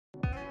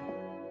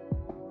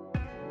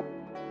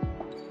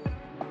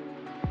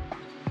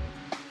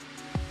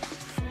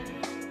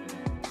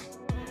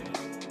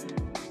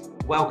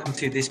Welcome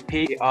to this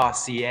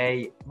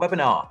PRCA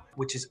webinar,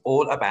 which is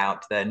all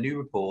about their new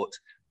report,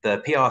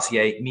 the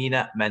PRCA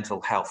Mena Mental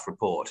Health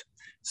Report.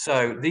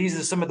 So these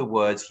are some of the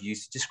words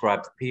used to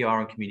describe the PR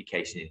and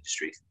communication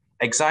industries.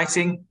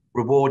 Exciting,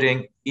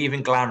 rewarding,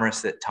 even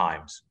glamorous at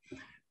times,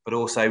 but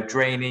also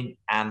draining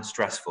and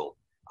stressful.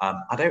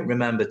 I don't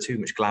remember too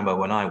much glamour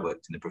when I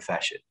worked in the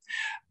profession,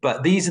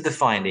 but these are the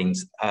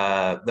findings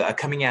that are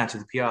coming out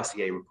of the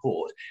PRCA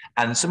report.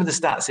 And some of the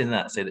stats in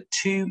that say that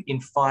 2 in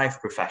 5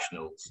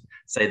 professionals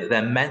say that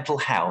their mental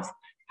health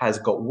has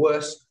got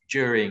worse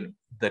during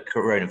the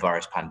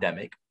coronavirus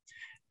pandemic.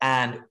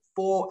 And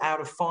 4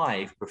 out of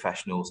 5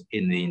 professionals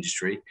in the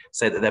industry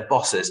say that their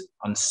bosses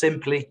are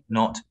simply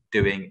not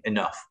doing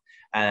enough.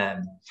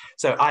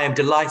 So I am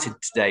delighted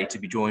today to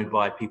be joined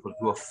by people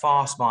who are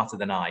far smarter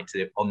than I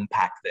to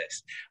unpack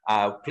this.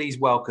 Please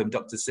welcome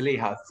Dr.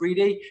 Saliha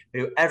Afridi,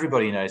 who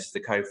everybody knows is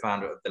the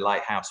co-founder of the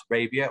Lighthouse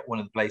Arabia, one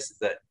of the places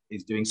that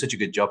is doing such a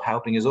good job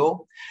helping us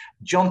all.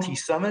 Jonty,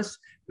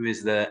 who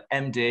is the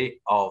MD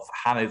of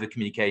Hanover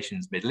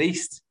Communications Middle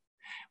East.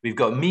 We've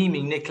got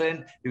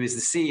Nicklin, who is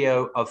the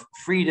CEO of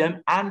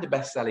Freedm and a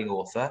best-selling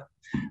author.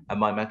 And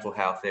my mental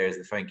health there as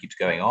the phone keeps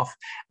going off.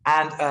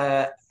 And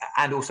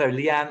also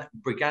Lianne,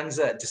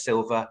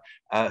 Braganza-D'Sylva,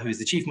 who is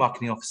the Chief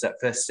Marketing Officer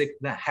for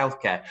Cigna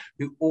Healthcare,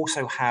 who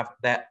also have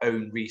their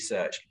own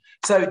research.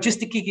 So just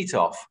to kick it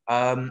off,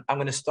 I'm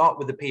going to start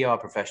with the PR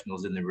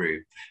professionals in the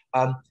room.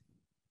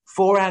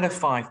 4 out of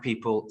 5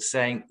 people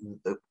saying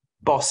the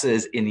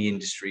bosses in the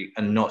industry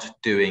are not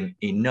doing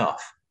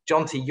enough.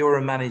 Jonty, you're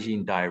a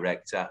managing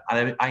director,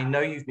 and I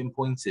know you've been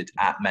pointed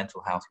at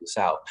mental health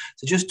yourself.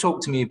 So just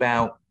talk to me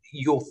about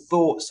your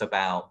thoughts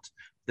about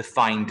the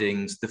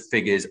findings, the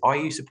figures. Are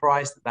you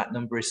surprised that that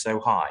number is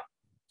so high?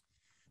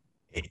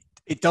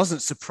 It doesn't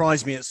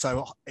surprise me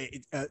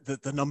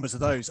the numbers of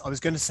those. I was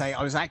going to say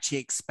I was actually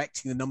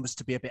expecting the numbers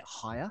to be a bit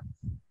higher.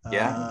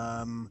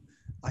 Yeah.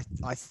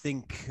 I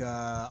think,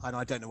 and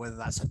I don't know whether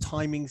that's a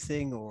timing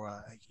thing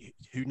or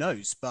who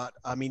knows, but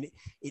I mean,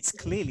 it's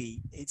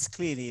clearly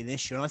an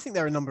issue. And I think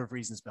there are a number of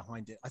reasons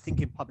behind it. I think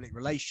in public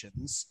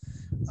relations,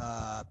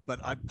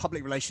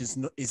 public relations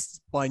is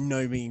by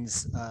no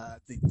means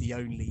the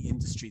only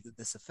industry that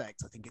this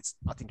affects. I think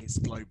it's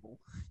global,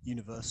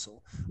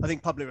 universal. I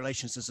think public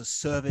relations as a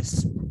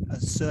service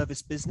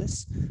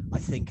business, I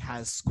think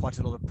has quite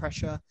a lot of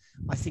pressure.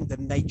 I think the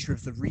nature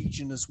of the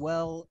region as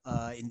well,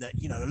 in that,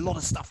 you know, a lot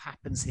of stuff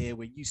happens here.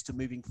 We're used to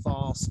moving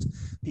fast.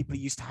 People are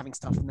used to having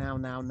stuff now.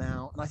 And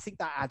I think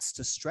that adds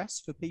to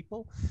stress for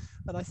people.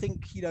 And I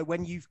think, you know,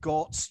 when you've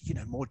got, you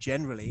know, more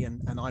generally,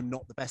 and I'm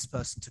not the best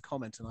person to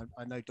comment, and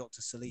I know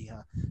Dr.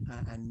 Saliha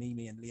and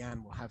Mimi and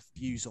Lianne will have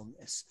views on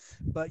this,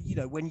 but, you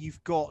know, when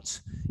you've got,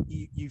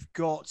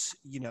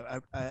 you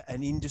know,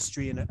 an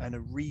industry and a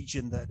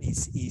region that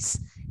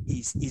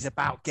is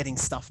about getting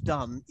stuff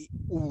done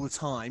all the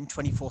time,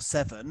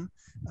 24/7,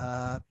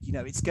 you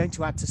know, it's going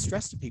to add to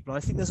stress to people.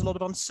 And I think there's a lot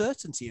of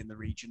uncertainty in the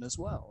region as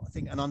well. I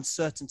think an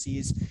uncertainty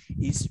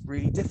is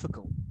really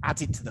difficult,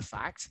 added to the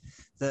fact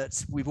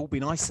that we've all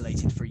been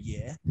isolated for a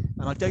year.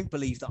 And I don't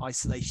believe that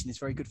isolation is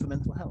very good for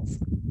mental health.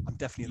 I'm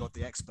definitely not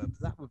the expert,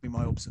 but that would be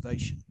my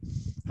observation.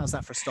 How's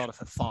that for a starter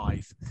for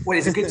 5? Well,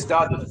 it's a good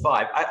start for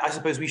 5. I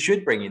suppose we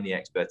should bring in the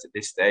experts at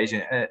this stage.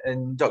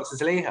 And Dr.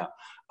 Saliha,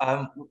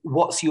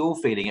 what's your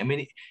feeling? I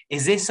mean,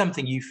 is this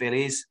something you feel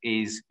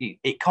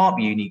it can't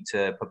be unique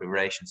to public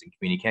relations and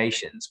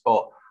communications,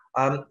 but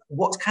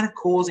what's kind of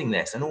causing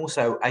this? And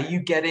also, are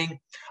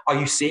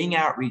you seeing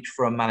outreach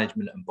from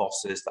management and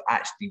bosses that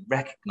actually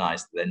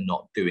recognize that they're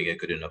not doing a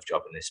good enough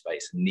job in this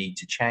space and need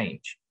to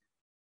change?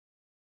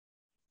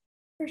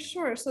 For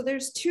sure. So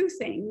there's 2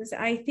 things.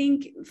 I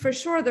think for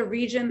sure the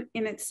region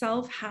in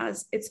itself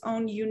has its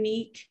own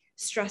unique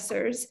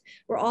stressors.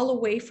 We're all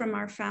away from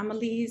our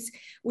families.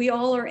 We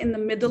all are in the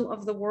middle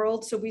of the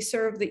world. So we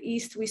serve the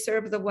East, we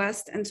serve the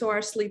West, and so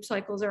our sleep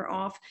cycles are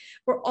off.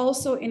 We're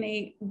also in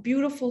a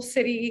beautiful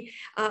city,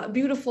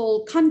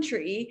 beautiful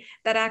country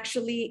that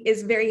actually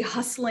is very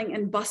hustling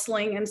and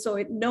bustling. And so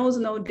it knows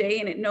no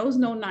day and it knows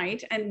no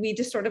night. And we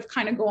just sort of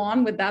kind of go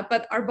on with that.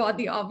 But our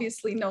body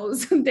obviously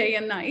knows day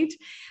and night.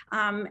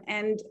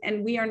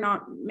 And we are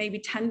not maybe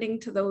tending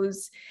to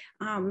those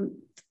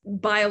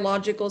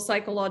biological,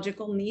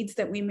 psychological needs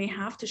that we may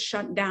have to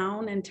shut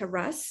down and to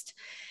rest.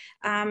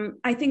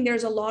 I think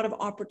there's a lot of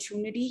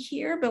opportunity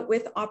here, but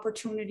with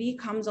opportunity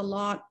comes a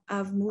lot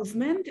of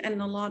movement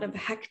and a lot of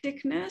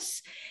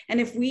hecticness.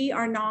 And if we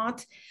are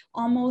not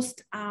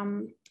almost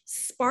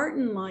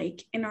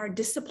Spartan-like in our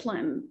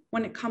discipline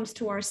when it comes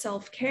to our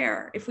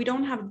self-care, if we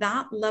don't have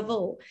that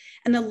level,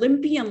 an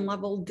Olympian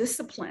level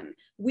discipline,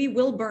 we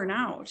will burn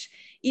out.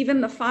 Even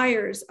the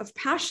fires of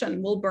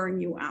passion will burn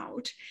you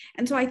out.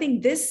 And so I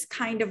think this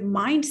kind of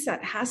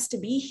mindset has to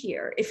be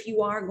here if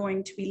you are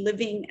going to be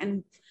living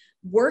and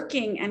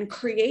working and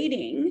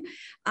creating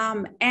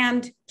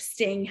and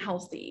staying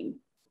healthy.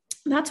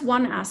 That's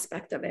one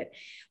aspect of it.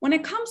 When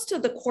it comes to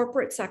the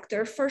corporate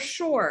sector, for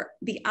sure,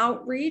 the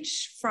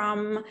outreach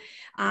from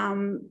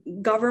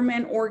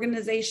government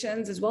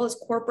organizations as well as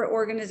corporate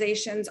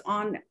organizations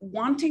on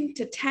wanting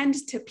to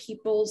tend to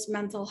people's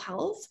mental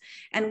health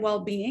and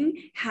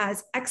well-being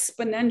has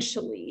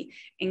exponentially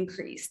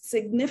increased,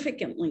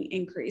 significantly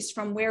increased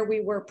from where we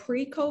were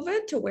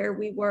pre-COVID to where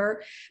we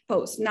were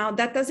post. Now,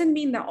 that doesn't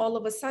mean that all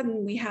of a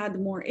sudden we had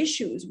more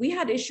issues. We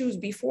had issues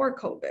before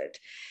COVID.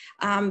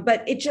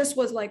 But it just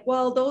was like,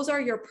 well, those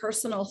are your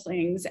personal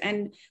things.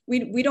 And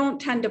we don't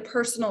tend to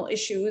personal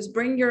issues.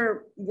 Bring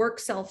your work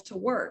self to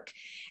work.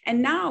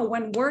 And now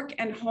when work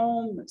and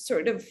home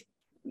sort of,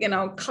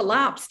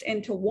 collapsed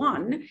into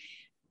one,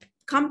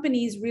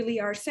 companies really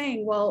are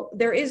saying, well,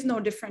 there is no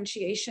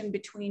differentiation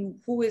between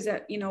who is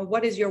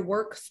what is your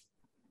work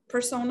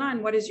persona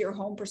and what is your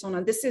home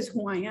persona. This is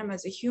who I am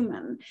as a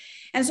human.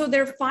 And so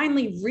they're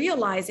finally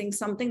realizing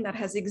something that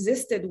has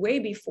existed way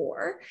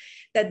before,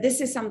 that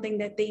this is something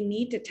that they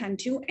need to tend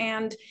to,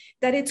 and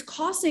that it's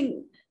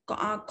costing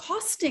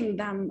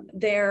them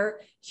their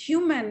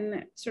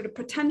human sort of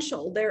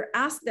potential, their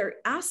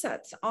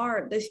assets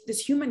are this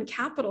human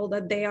capital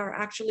that they are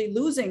actually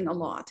losing a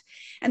lot.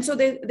 And so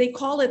they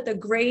call it the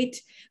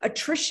great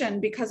attrition,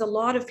 because a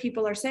lot of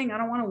people are saying, I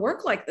don't want to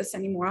work like this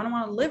anymore. I don't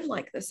want to live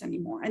like this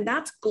anymore. And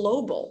that's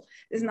global.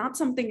 It's not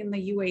something in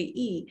the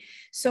UAE.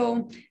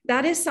 So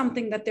that is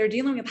something that they're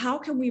dealing with. How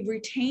can we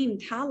retain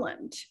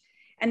talent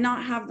and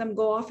not have them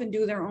go off and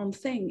do their own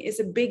thing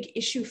is a big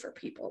issue for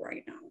people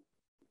right now.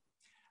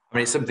 I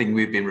mean, it's something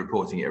we've been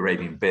reporting at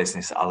Arabian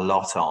Business a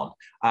lot on.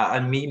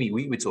 And Mimi,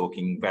 we were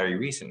talking very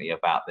recently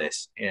about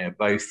this,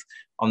 both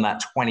on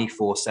that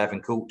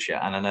 24/7 culture.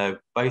 And I know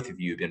both of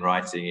you have been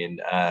writing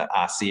in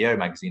our CEO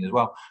magazine as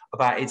well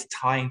about it's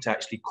time to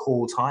actually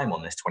call time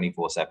on this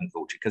 24/7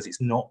 culture, because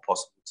it's not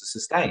possible to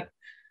sustain.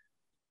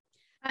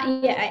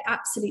 Yeah, it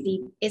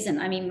absolutely isn't.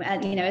 I mean,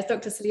 as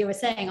Dr. Saliha was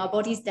saying, our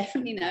bodies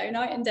definitely know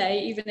night and day,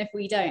 even if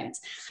we don't.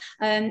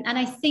 And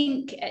I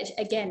think,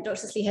 again,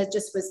 Dr. Saliha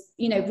just was,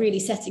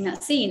 really setting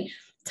that scene.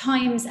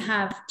 Times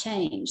have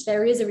changed.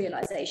 There is a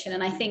realization.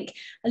 And I think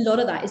a lot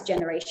of that is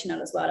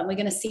generational as well. And we're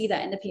going to see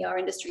that in the PR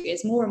industry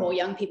as more and more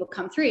young people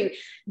come through.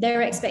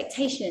 Their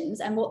expectations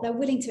and what they're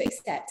willing to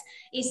accept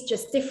is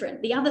just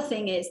different. The other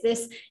thing is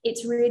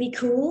it's really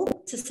cool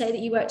to say that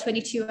you work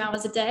 22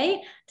 hours a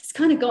day. It's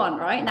kind of gone,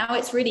 right? Now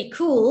it's really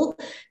cool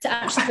to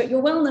actually put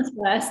your wellness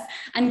first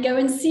and go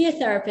and see a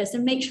therapist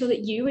and make sure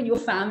that you and your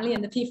family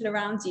and the people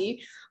around you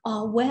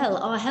are well,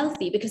 are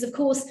healthy. Because of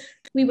course,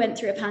 we went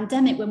through a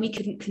pandemic when we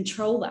couldn't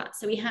control that.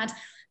 So we had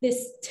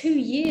this 2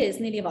 years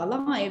nearly of our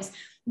lives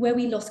where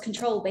we lost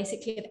control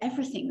basically of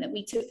everything that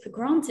we took for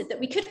granted that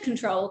we could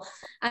control.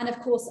 And of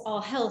course,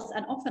 our health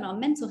and often our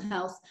mental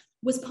health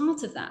was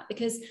part of that,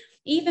 because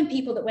even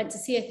people that went to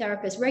see a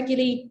therapist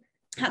regularly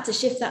had to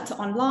shift that to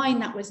online.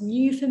 That was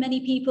new for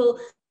many people.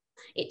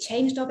 It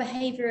changed our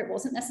behavior. It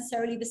wasn't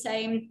necessarily the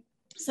same.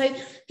 So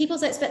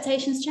people's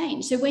expectations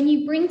change. So when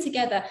you bring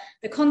together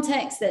the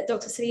context that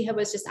Dr. Saliha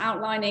was just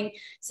outlining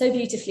so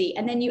beautifully,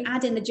 and then you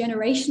add in the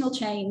generational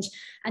change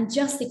and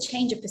just the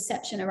change of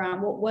perception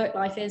around what work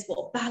life is,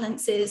 what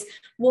balance is,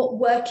 what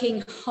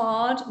working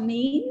hard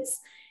means,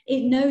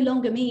 it no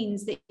longer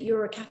means that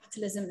you're a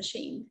capitalism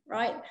machine,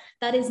 right?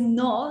 That is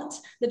not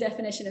the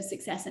definition of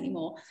success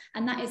anymore.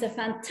 And that is a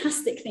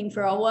fantastic thing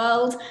for our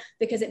world,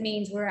 because it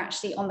means we're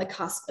actually on the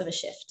cusp of a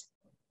shift.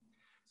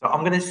 So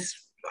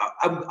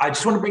I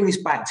just want to bring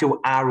this back to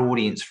our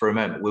audience for a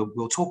moment.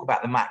 We'll talk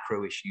about the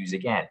macro issues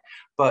again.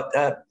 But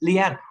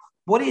Lianne,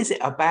 what is it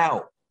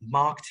about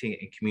marketing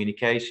and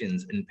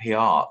communications and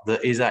PR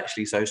that is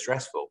actually so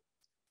stressful?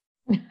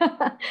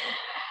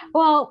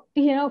 Well,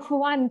 for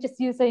one, just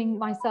using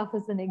myself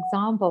as an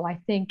example, I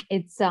think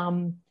it's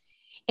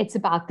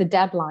about the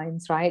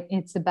deadlines, right?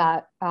 It's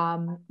about,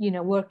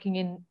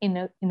 working in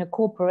a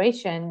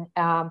corporation.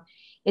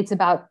 It's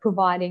about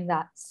providing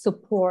that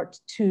support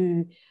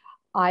to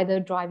either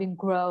driving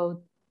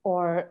growth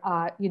or,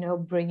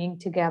 bringing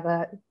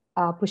together,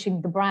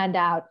 pushing the brand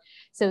out.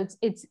 So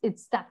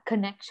it's that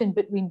connection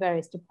between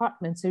various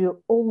departments. So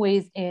you're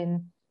always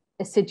in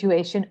a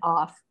situation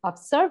of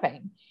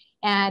serving.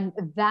 And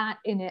that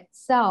in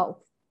itself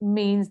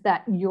means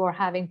that you're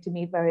having to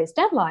meet various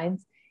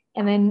deadlines,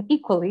 and then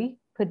equally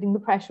putting the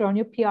pressure on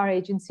your PR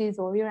agencies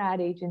or your ad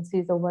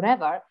agencies or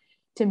whatever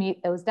to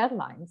meet those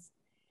deadlines.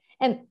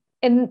 And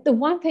the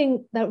one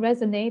thing that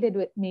resonated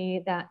with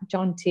me that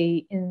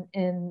Jonty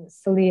and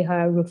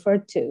Saliha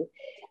referred to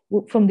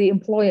from the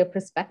employer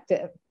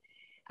perspective,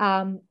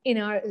 in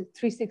our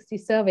 360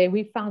 survey,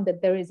 we found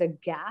that there is a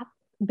gap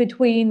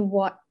between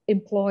what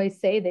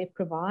employees say they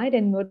provide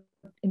and what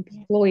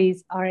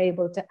employees are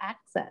able to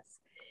access.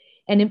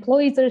 And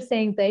employees are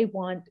saying they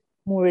want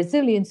more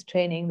resilience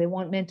training, they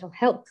want mental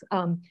health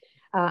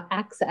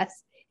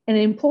access. And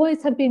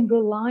employees have been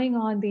relying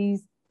on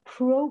these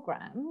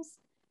programs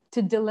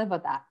to deliver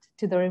that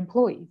to their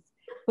employees.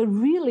 But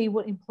really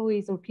what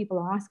employees or people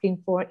are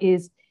asking for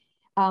is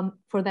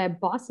for their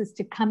bosses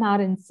to come out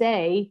and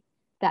say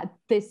that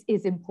this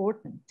is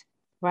important.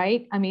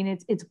 right? I mean,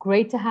 it's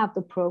great to have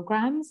the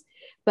programs,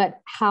 but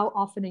how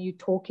often are you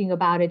talking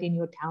about it in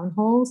your town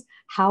halls?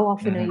 How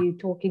often are you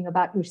talking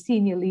about your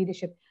senior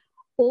leadership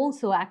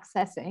also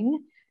accessing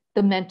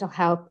the mental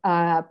health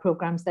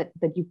programs that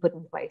you put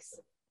in place?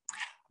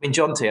 I mean,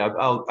 Jonty,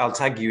 I'll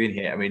tag you in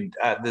here. I mean,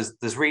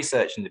 there's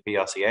research in the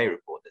PRCA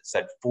report that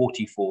said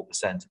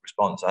 44% of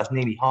respondents, that's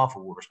nearly half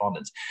of all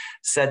respondents,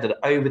 said that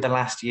over the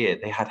last year,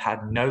 they had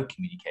no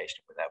communication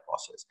with their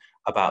bosses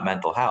about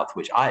mental health,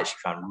 which I actually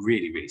found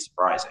really, really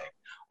surprising.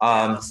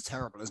 That's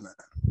terrible, isn't it?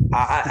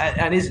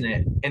 And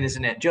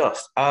isn't it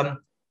just?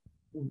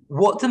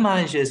 What the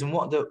managers and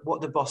what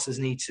the bosses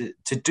need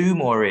to do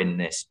more in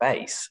this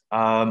space,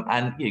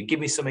 and give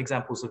me some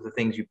examples of the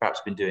things you've perhaps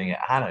been doing at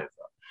Hanover,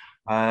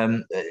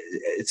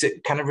 to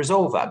kind of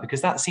resolve that,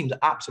 because that seems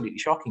absolutely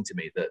shocking to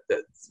me that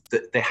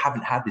they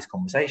haven't had this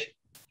conversation.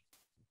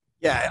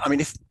 Yeah, I mean,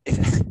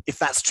 if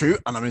that's true,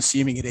 and I'm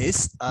assuming it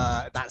is,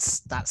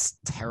 that's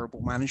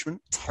terrible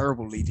management,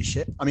 terrible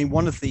leadership. I mean,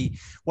 one of the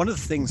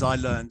things I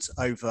learned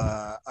over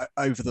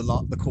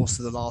the course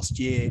of the last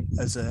year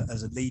as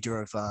a leader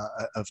of a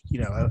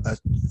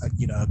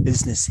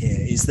business here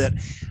is that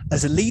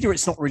as a leader,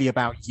 it's not really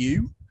about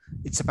you.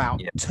 It's about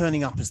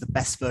turning up as the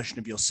best version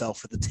of yourself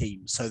for the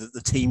team, so that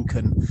the team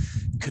can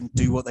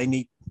do what they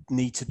need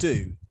to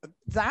do.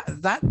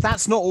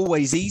 That's not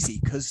always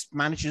easy, because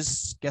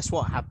managers, guess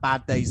what, have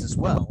bad days as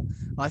well.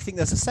 I think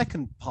there's a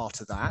second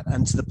part of that,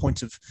 and to the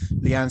point of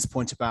Lianne's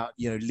point about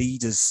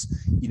leaders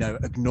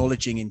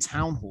acknowledging in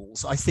town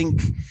halls. I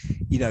think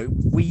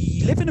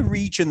we live in a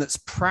region that's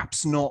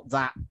perhaps not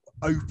that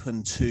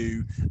open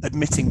to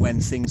admitting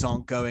when things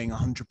aren't going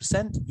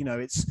 100%.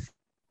 It's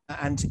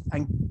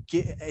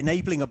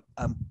enabling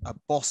a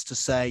boss to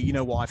say,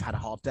 I've had a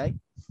hard day,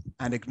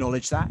 and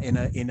acknowledge that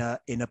in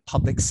a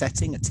public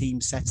setting, a team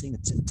setting, a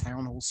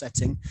town hall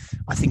setting,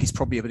 I think is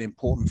probably an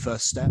important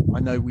first step. I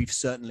know we've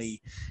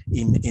certainly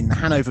in the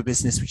Hanover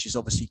business, which is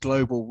obviously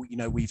global,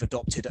 we've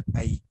adopted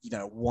a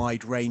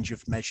wide range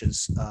of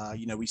measures.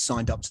 We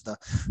signed up to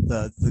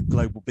the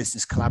Global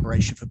Business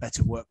Collaboration for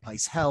Better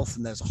Workplace Health,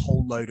 and there's a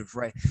whole load of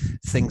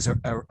things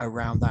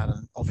around that,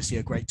 and obviously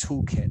a great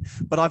toolkit.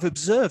 But I've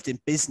observed in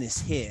business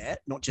here,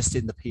 not just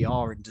in the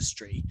PR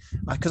industry,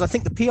 because I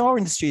think the PR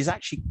industry is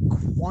actually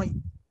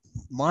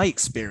my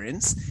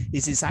experience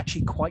is it's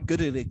actually quite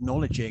good at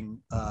acknowledging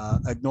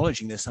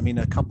this. I mean,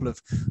 a couple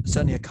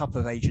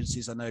of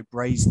agencies, I know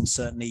Brazen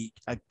certainly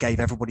gave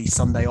everybody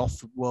Sunday off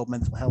for World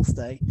Mental Health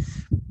Day.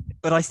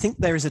 But I think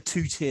there is a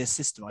two-tier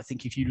system. I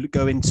think if you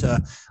go into,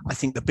 I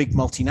think the big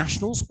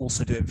multinationals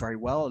also do it very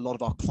well. A lot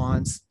of our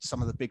clients,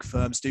 some of the big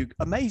firms do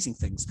amazing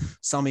things.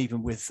 Some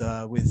even with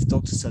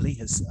Dr.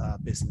 Saliha's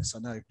business, I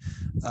know.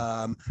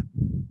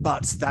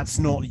 But that's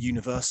not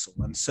universal.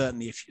 And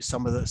certainly if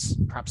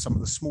perhaps some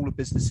of the smaller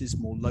businesses,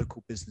 more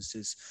local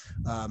businesses,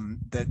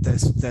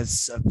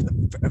 there's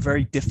a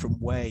very different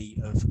way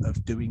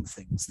of doing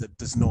things that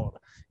does not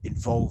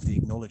involve the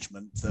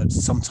acknowledgement that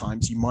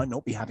sometimes you might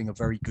not be having a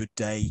very good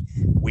day,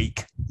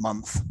 week,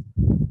 month.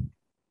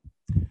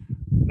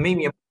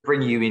 Mimi, I'll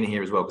bring you in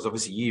here as well, because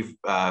obviously you've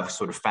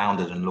sort of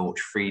founded and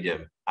launched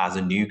Freedm as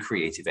a new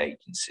creative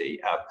agency,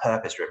 a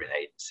purpose-driven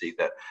agency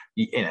that,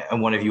 and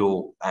one of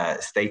your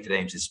stated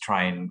aims is to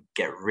try and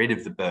get rid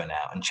of the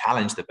burnout and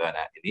challenge the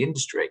burnout in the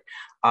industry.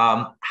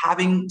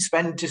 Having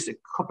spent just a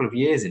couple of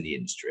years in the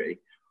industry,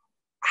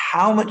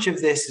 how much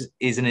of this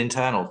is an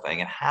internal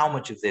thing and how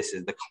much of this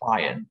is the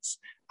clients?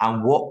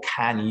 And what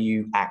can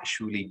you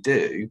actually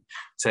do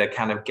to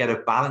kind of get a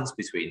balance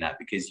between that?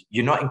 Because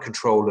you're not in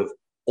control of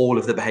all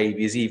of the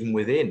behaviors, even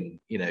within,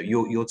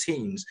 your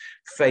teams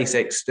face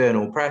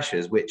external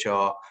pressures, which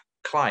are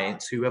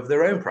clients who have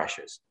their own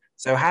pressures.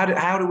 So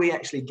how do we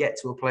actually get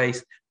to a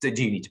place that,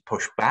 do you need to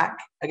push back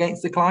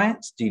against the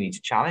clients? Do you need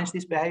to challenge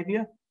this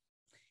behavior?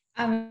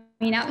 I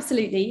mean,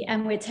 absolutely.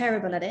 And we're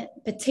terrible at it,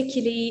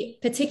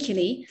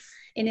 particularly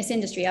in this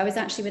industry. I was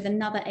actually with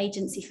another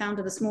agency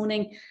founder this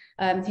morning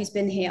who's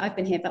been here. I've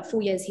been here about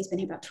 4 years. He's been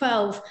here about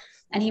 12.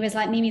 And he was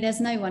like, Mimi, there's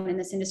no one in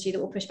this industry that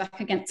will push back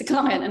against a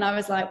client. And I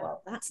was like,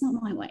 well, that's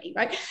not my way,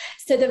 right?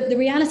 So the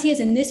reality is,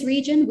 in this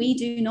region, we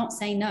do not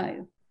say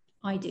no.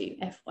 I do,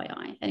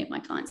 FYI, any of my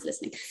clients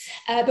listening.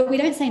 But we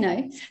don't say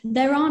no.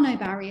 There are no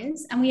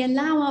barriers, and we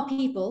allow our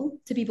people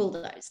to be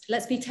bulldozed.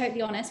 Let's be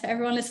totally honest. For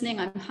everyone listening,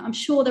 I'm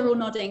sure they're all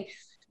nodding.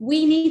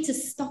 We need to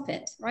stop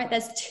it, right?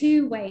 There's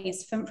two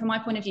ways, from my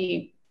point of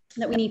view,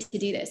 that we need to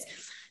do this.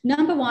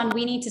 Number one,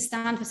 we need to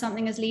stand for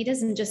something as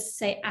leaders and just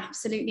say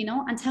absolutely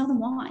not, and tell them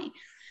why.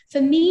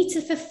 For me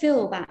to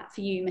fulfill that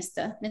for you,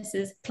 Mr.,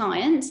 Mrs.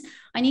 Client,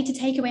 I need to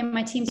take away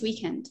my team's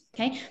weekend,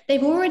 okay?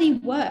 They've already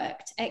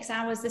worked X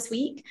hours this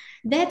week.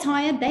 They're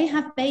tired, they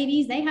have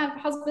babies, they have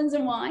husbands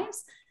and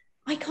wives.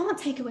 I can't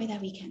take away their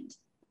weekend,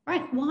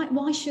 right?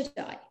 Why should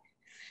I?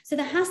 So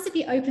there has to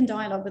be open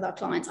dialogue with our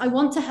clients. I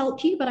want to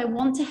help you, but I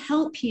want to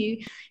help you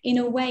in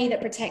a way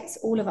that protects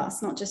all of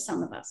us, not just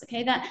some of us,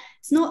 okay? That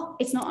it's not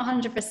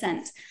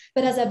 100%,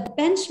 but as a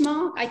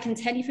benchmark, I can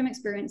tell you from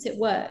experience, it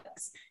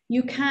works.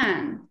 You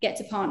can get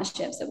to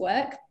partnerships at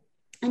work.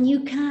 And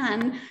you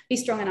can be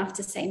strong enough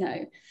to say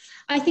no.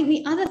 I think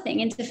the other thing,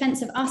 in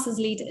defense of us as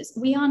leaders,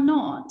 we are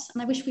not,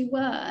 and I wish we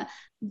were,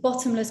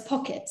 bottomless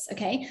pockets,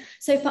 okay?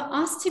 So for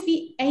us to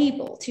be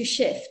able to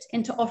shift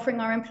into offering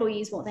our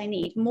employees what they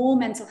need, more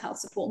mental health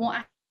support,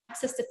 more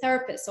access to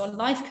therapists or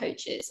life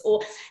coaches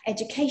or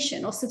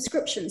education or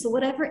subscriptions or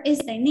whatever it is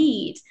they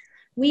need,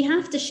 we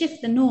have to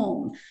shift the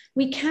norm.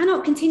 We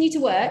cannot continue to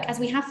work as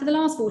we have for the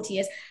last 40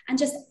 years and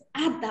just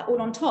add that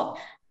all on top.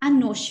 And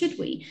nor should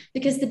we,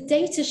 because the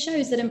data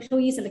shows that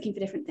employees are looking for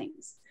different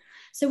things.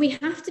 So we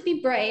have to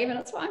be brave, and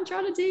that's what I'm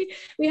trying to do.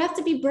 We have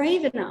to be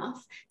brave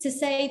enough to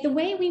say the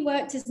way we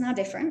worked is now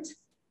different,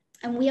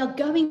 and we are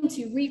going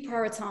to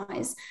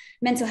reprioritize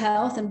mental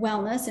health and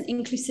wellness and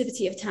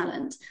inclusivity of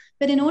talent.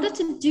 But in order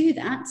to do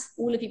that,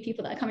 all of you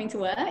people that are coming to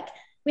work,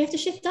 we have to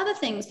shift other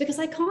things, because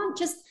I can't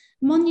just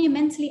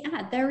monumentally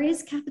add. There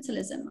is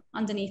capitalism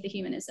underneath the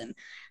humanism.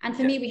 And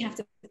for me, we have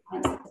to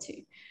balance the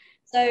two.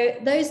 So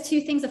those two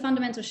things are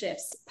fundamental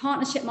shifts: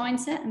 partnership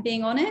mindset and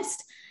being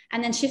honest,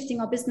 and then shifting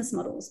our business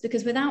models.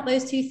 Because without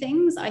those two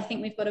things, I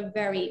think we've got a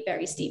very,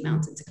 very steep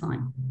mountain to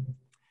climb.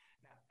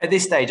 At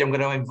this stage, I'm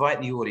going to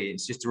invite the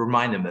audience just to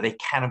remind them that they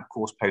can, of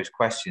course, pose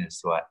questions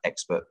to our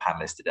expert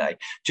panelists today,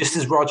 just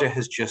as Roger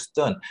has just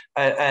done.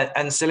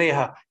 And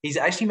Saliha, he's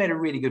actually made a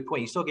really good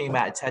point. He's talking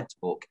about a TED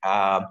Talk,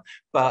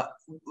 but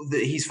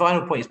his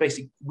final point is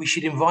basically we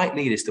should invite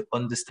leaders to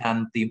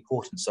understand the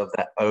importance of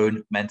their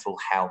own mental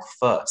health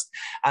first.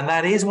 And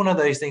that is one of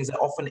those things that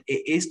often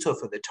it is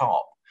tough at the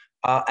top.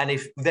 And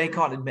if they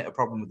can't admit a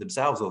problem with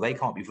themselves, or they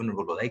can't be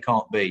vulnerable, or they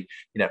can't be,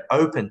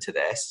 open to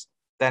this,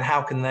 then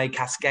how can they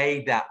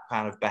cascade that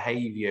kind of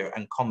behavior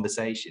and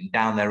conversation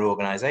down their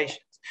organizations?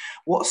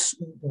 What's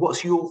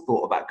your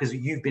thought about, because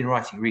you've been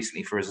writing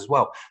recently for us as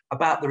well,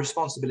 about the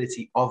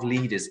responsibility of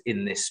leaders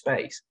in this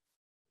space?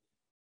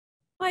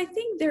 I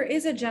think there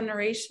is a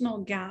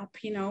generational gap,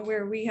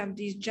 where we have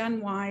these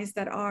Gen Ys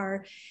that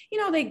are,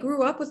 they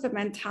grew up with the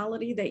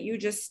mentality that you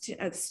just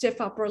stiff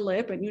upper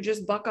lip and you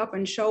just buck up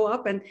and show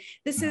up. And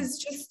this is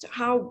just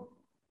how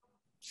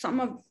some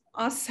of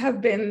us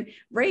have been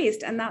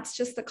raised, and that's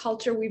just the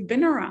culture we've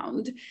been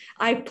around.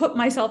 I put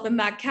myself in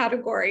that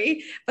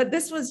category, but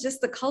this was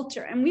just the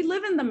culture. And we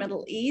live in the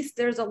Middle East.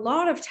 There's a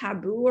lot of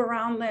taboo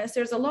around this.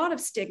 There's a lot of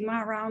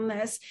stigma around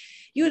this.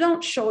 You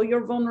don't show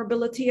your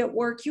vulnerability at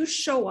work. You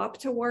show up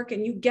to work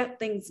and you get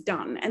things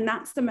done. And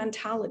that's the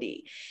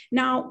mentality.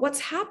 Now, what's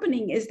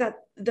happening is that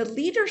the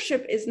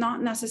leadership is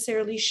not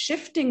necessarily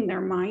shifting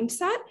their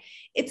mindset.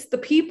 It's the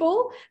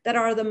people that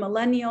are the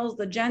millennials,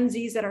 the Gen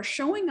Zs that are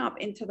showing up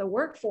into the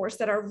workforce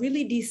that are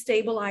really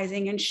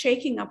destabilizing and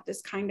shaking up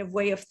this kind of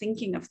way of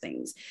thinking of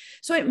things.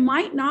 So it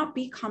might not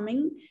be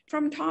coming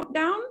from top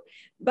down,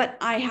 but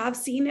I have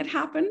seen it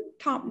happen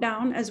top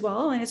down as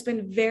well. And it's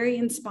been very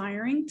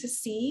inspiring to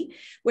see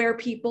where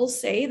people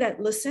say that,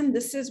 listen,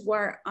 this is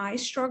where I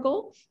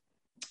struggle.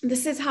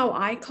 This is how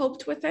I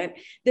coped with it.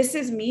 This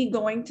is me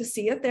going to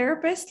see a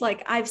therapist.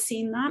 Like, I've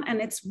seen that,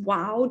 and it's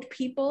wowed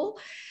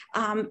people.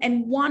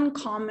 And one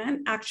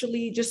comment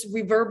actually just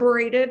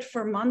reverberated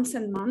for months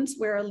and months,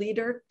 where a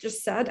leader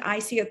just said, I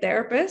see a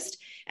therapist,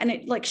 and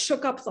it like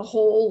shook up the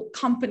whole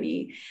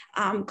company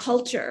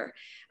culture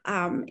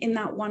in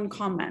that one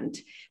comment.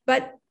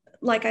 But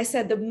like I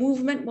said, the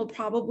movement will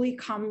probably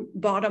come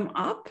bottom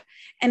up,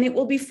 and it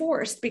will be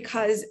forced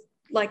because,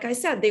 like I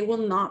said, they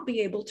will not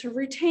be able to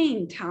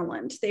retain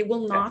talent. They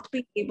will not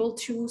be able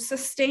to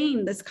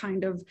sustain this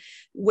kind of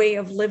way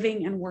of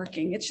living and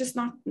working. It's just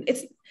not,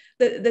 it's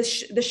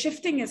the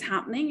shifting is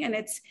happening, and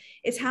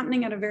it's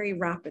happening at a very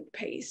rapid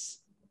pace.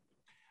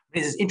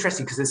 It's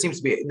interesting because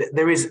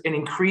there is an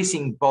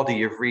increasing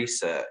body of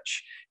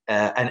research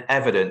and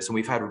evidence, and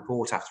we've had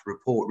report after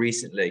report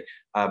recently.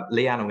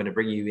 Lianne, I'm going to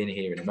bring you in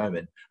here in a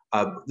moment.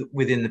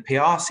 Within the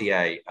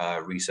PRCA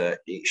research,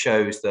 it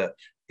shows that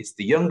it's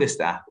the younger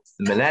staff, it's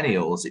the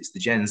millennials, it's the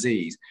Gen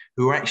Zs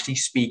who actually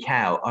speak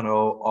out and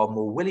are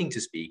more willing to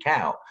speak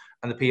out.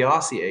 And the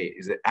PRCA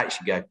is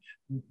actually going,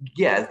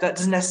 yeah, that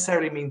doesn't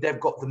necessarily mean they've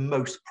got the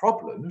most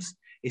problems.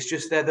 It's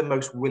just they're the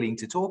most willing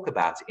to talk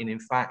about it. And in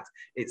fact,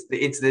 it's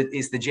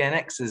the Gen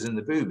Xers and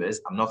the boomers,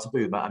 I'm not a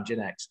boomer, I'm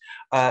Gen X,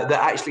 that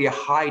actually are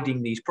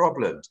hiding these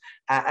problems.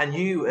 And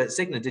you at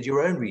Cigna did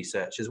your own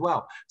research as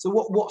well. So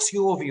what's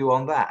your view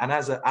on that? And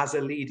as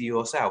a leader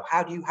yourself,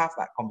 how do you have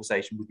that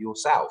conversation with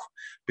yourself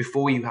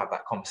before you have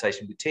that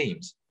conversation with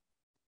teams?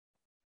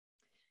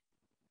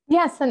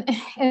 Yes, and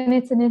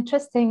it's an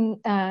interesting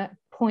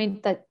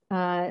point that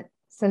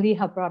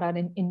Saliha brought out,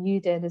 and you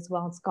did as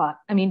well, Scott.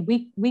 I mean,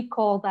 we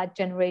call that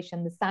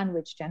generation the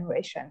sandwich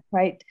generation,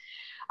 right?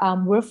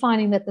 We're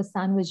finding that the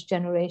sandwich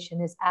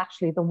generation is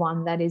actually the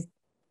one that is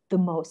the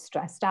most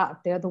stressed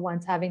out. They're the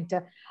ones having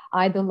to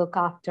either look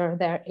after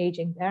their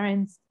aging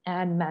parents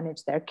and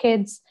manage their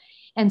kids.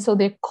 And so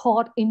they're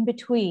caught in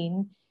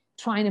between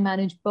trying to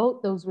manage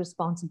both those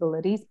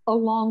responsibilities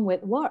along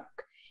with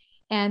work.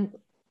 And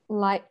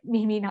like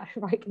Mimi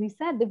rightly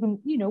said,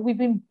 we've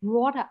been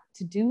brought up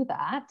to do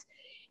that.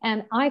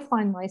 And I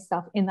find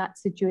myself in that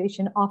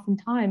situation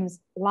oftentimes.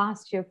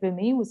 Last year for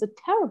me was a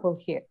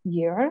terrible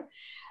year.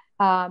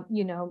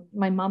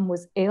 my mom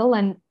was ill,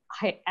 and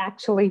I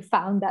actually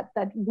found that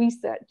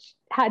research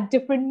had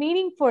different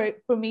meaning for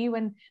me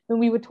when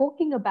we were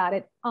talking about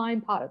it.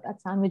 I'm part of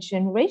that sandwich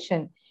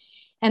generation.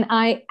 And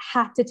I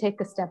had to take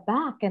a step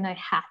back, and I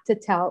had to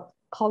tell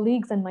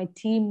colleagues and my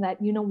team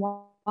that, you know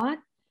what,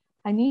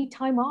 I need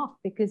time off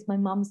because my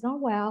mom's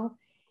not well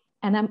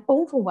and I'm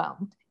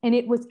overwhelmed. And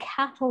it was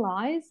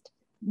catalyzed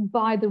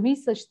by the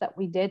research that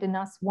we did and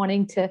us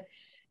wanting to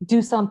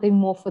do something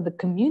more for the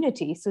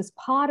community. So as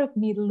part of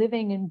me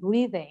living and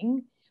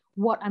breathing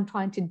what I'm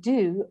trying to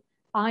do,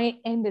 I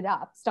ended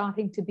up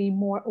starting to be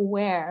more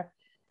aware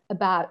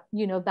about,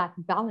 that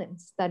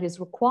balance that is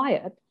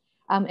required.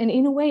 And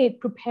in a way, it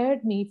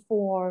prepared me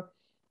for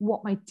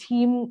what my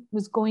team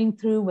was going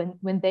through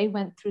when they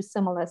went through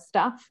similar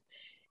stuff.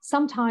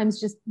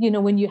 Sometimes just,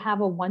 when you have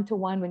a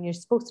one-to-one, when you're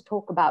supposed to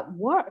talk about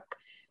work,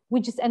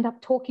 we just end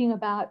up talking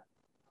about,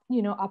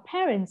 our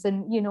parents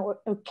and,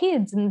 our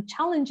kids and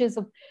challenges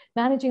of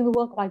managing the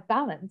work-life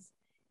balance.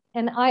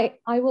 And I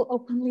will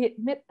openly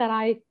admit that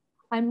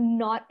I'm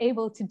not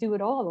able to do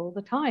it all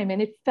the time.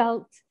 And it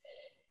felt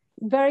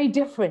very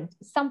different,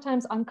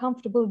 sometimes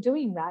uncomfortable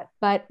doing that.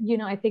 But,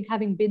 I think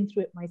having been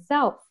through it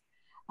myself,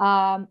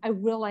 I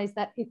realized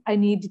that I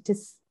needed to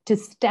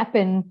step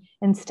in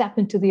and step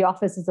into the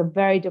office as a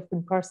very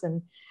different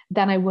person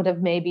than I would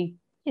have maybe,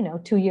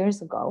 2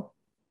 years ago.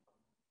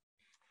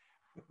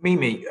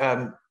 Mimi,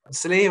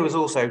 Saliha was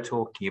also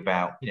talking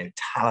about,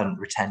 talent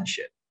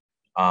retention.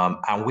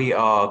 And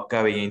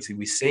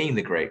we're seeing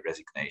the great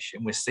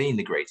resignation, we're seeing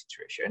the great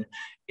attrition.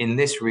 In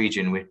this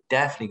region, we've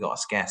definitely got a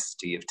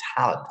scarcity of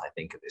talent, I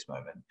think, at this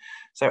moment.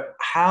 So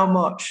how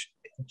much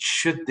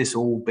should this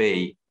all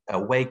be a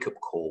wake-up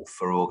call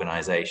for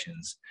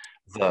organizations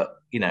that,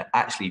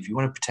 actually, if you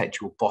want to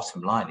protect your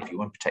bottom line, if you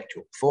want to protect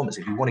your performance,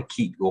 if you want to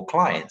keep your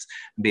clients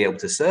and be able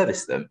to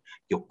service them,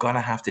 you're going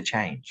to have to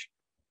change?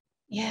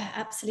 Yeah,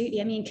 absolutely.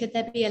 I mean, could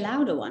there be a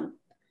louder one?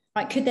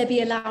 Right? Could there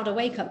be a louder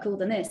wake-up call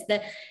than this?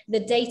 The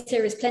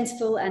data is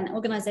plentiful, and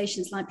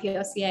organizations like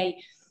PRCA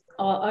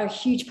are a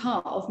huge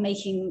part of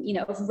making,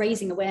 of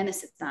raising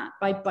awareness of that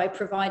by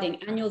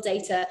providing annual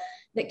data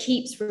that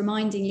keeps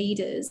reminding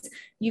leaders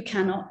you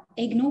cannot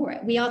ignore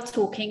it. We are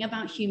talking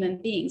about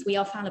human beings. We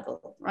are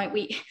fallible, right?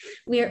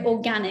 We are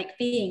organic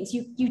beings.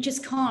 You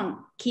just can't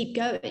keep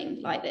going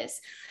like this.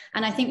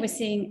 And I think we're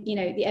seeing,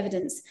 the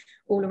evidence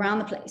all around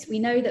the place. We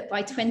know that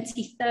by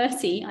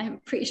 2030, I am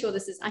pretty sure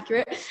this is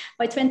accurate,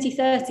 by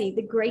 2030,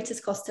 the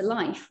greatest cost to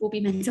life will be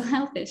mental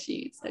health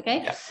issues,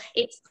 okay? Yeah.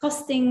 It's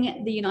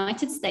costing the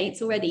United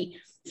States already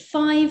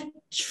 $5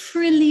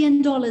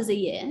 trillion a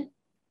year,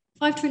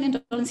 $5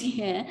 trillion a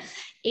year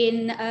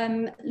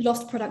in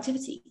lost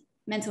productivity,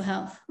 mental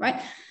health,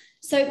 right?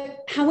 So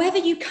however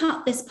you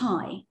cut this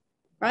pie,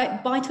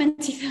 right, by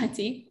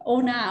 2030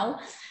 or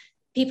now,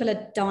 people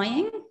are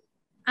dying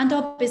and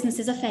our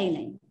businesses are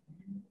failing.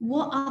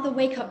 What other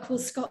wake-up call,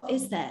 Scott,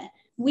 is there?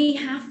 We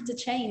have to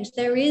change.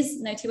 There is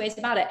no two ways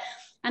about it.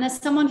 And as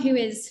someone who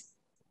is,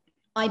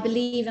 I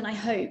believe and I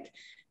hope,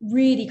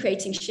 really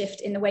creating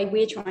shift in the way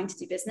we're trying to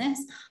do business,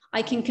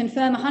 I can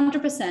confirm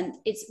 100%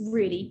 it's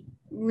really,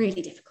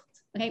 really difficult.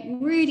 Okay,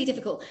 really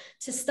difficult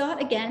to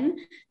start again,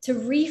 to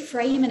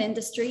reframe an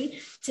industry,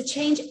 to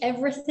change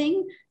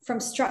everything from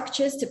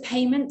structures to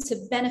payment to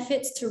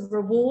benefits to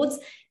rewards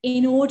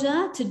in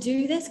order to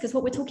do this, because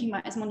what we're talking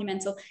about is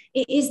monumental.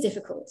 It is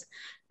difficult.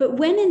 But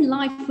when in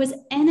life was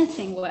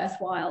anything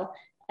worthwhile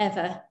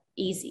ever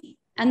easy?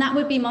 And that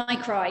would be my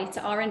cry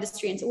to our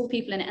industry and to all the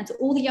people in it and to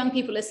all the young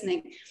people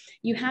listening.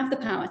 You have the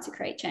power to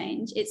create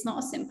change. It's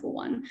not a simple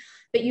one,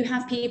 but you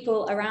have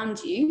people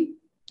around you,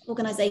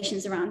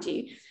 organizations around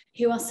you,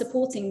 who are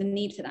supporting the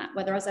need for that,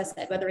 whether, as I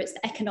said, whether it's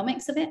the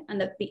economics of it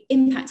and the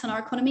impact on our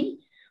economy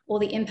or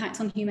the impact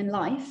on human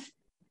life.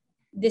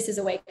 This is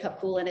a wake-up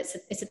call, and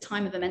it's a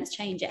time of immense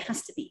change. It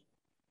has to be.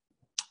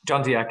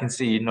 Jonty, I can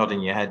see you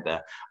nodding your head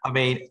there. I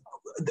mean,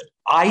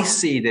 I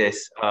see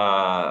this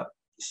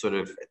sort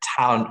of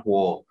talent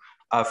war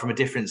from a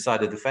different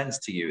side of the fence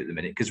to you at the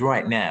minute, because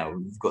right now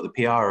we've got the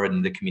PR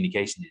and the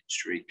communication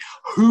industry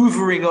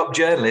hoovering up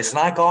journalists, and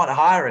I can't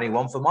hire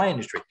anyone for my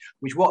industry,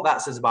 which what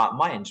that says about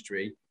my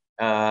industry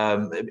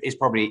is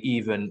probably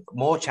even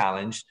more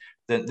challenged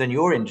than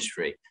your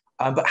industry.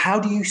 But how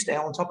do you stay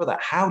on top of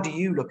that? How do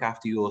you look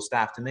after your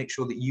staff to make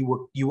sure that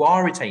you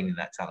are retaining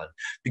that talent?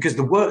 Because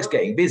the work's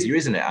getting busier,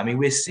 isn't it? I mean,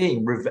 we're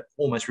seeing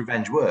almost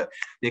revenge work.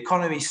 The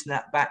economy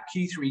snapped back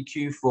Q3,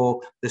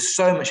 Q4. There's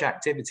so much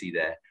activity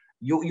there.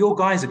 Your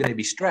guys are going to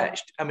be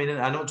stretched. I mean,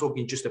 I'm not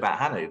talking just about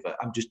Hanover.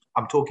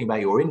 I'm talking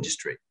about your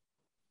industry.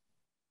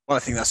 Well, I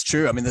think that's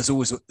true. I mean,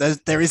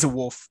 there is a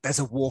war. There's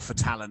a war for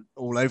talent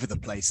all over the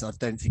place. I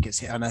don't think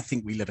and I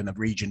think we live in a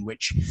region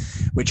which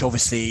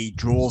obviously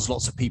draws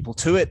lots of people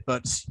to it.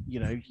 But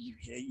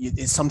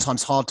it's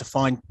sometimes hard to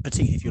find,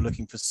 particularly if you're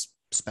looking for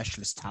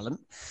specialist talent,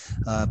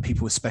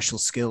 people with special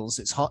skills.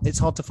 It's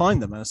hard to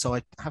find them. And so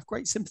I have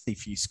great sympathy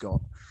for you,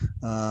 Scott.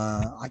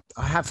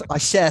 I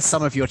share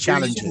some of your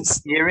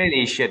challenges. You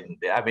really shouldn't.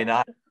 I mean,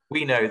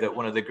 we know that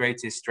one of the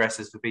greatest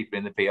stresses for people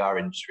in the PR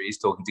industry is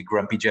talking to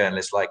grumpy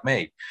journalists like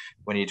me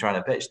when you're trying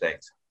to pitch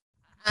things.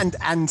 And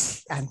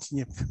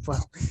you know,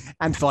 well,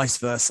 and vice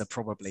versa,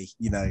 probably.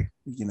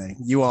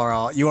 You are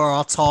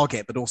our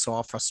target, but also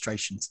our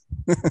frustrations.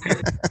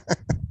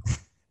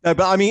 No,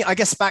 but I mean, I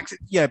guess back to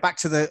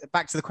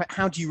the question.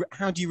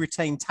 How do you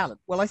retain talent?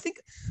 Well, I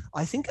think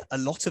a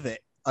lot of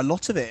it,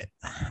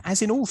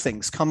 as in all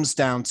things, comes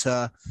down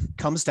to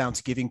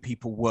giving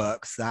people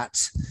work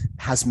that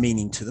has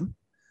meaning to them,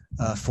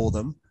 for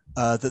them,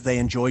 that they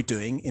enjoy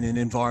doing in an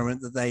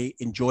environment that they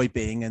enjoy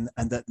being and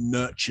that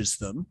nurtures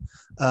them.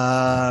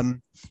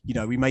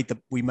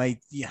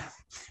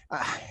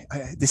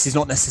 This is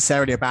not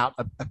necessarily about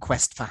a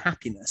quest for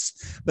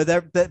happiness, but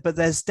there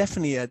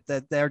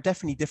are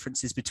definitely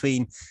differences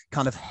between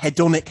kind of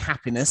hedonic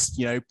happiness,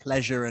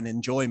 pleasure and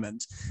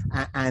enjoyment,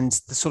 and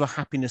the sort of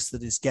happiness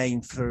that is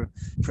gained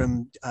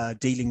from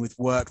dealing with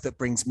work that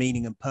brings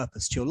meaning and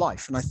purpose to your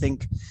life. And I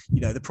think,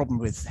 the problem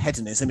with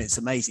hedonism, it's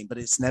amazing, but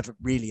it's never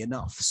really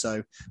enough.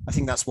 So I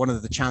think that's one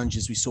of the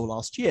challenges we saw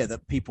last year,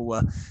 that people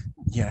were,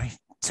 their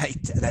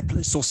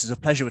sources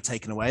of pleasure were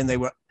taken away, and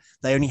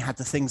they only had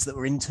the things that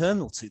were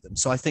internal to them.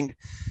 So I think,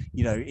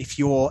 if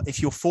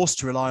you're forced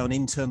to rely on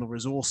internal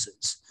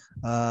resources,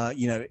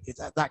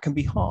 that can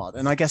be hard.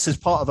 And I guess as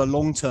part of a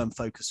long-term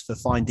focus for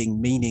finding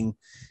meaning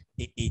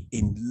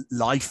in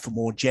life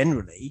more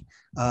generally,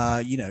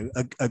 a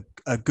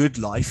good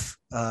life,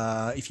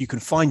 if you can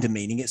find a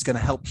meaning, it's going to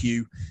help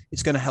you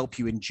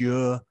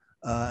endure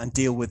and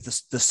deal with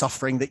the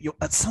suffering that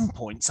at some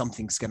point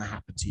something's going to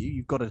happen to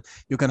you.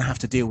 You're going to have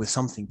to deal with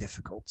something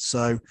difficult.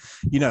 So,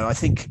 I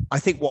think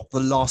what the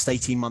last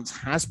 18 months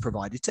has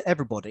provided to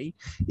everybody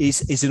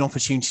is an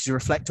opportunity to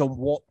reflect on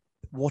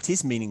what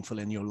is meaningful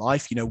in your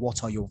life.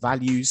 What are your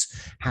values?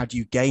 How do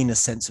you gain a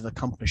sense of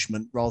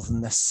accomplishment rather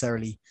than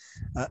necessarily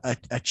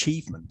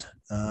achievement?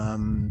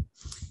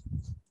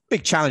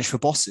 Big challenge for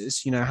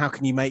bosses. How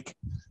can you make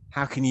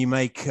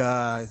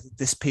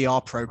this PR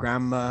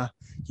program a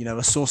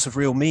source of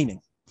real meaning?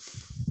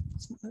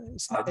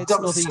 It's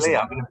Dr. not easy.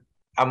 Saliha,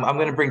 I'm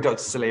going to bring Dr.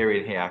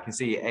 Saliha in here. I can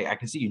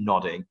see you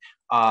nodding.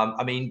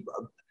 I mean,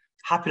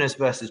 happiness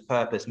versus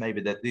purpose,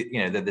 maybe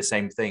they're the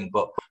same thing,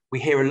 but we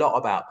hear a lot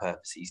about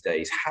purpose these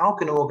days. How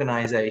can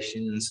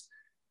organizations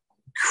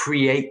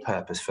create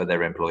purpose for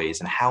their employees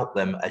and help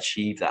them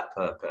achieve that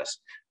purpose?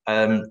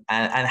 And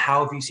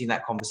how have you seen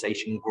that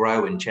conversation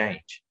grow and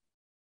change?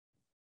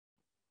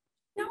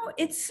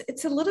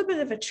 It's a little bit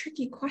of a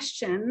tricky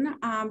question,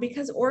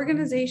 because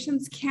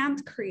organizations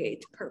can't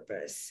create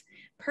purpose.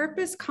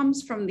 Purpose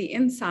comes from the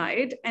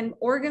inside, and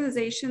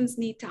organizations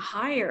need to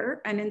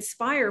hire and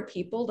inspire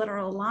people that are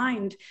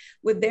aligned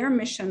with their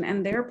mission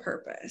and their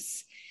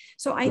purpose.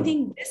 So I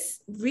think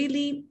this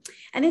really,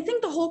 and I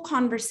think the whole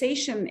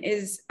conversation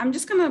is, I'm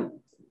just going to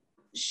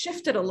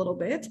shift it a little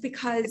bit,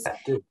 because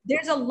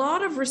there's a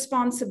lot of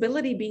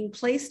responsibility being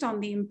placed on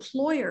the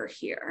employer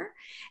here,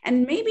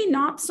 and maybe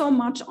not so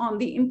much on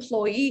the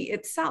employee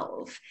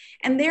itself.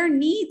 And there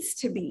needs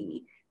to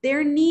be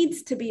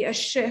a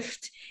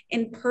shift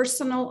in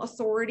personal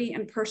authority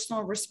and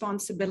personal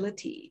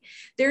responsibility.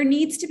 There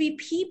needs to be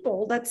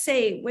people that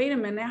say, wait a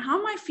minute, how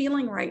am I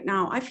feeling right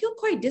now? I feel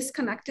quite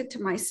disconnected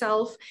to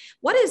myself.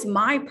 What is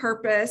my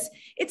purpose?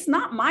 It's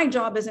not my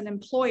job as an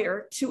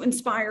employer to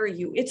inspire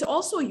you. It's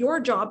also your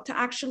job to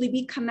actually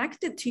be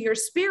connected to your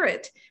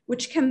spirit,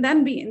 which can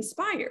then be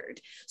inspired.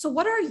 So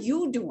what are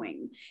you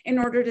doing in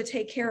order to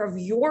take care of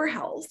your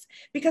health?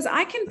 Because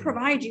I can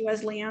provide you,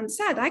 as Lianne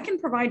said, I can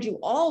provide you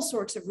all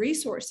sorts of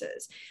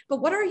resources,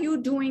 but what are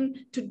you doing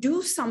to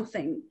do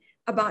something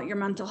about your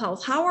mental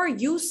health? How are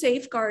you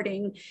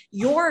safeguarding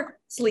your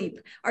sleep?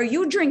 Are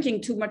you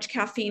drinking too much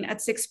caffeine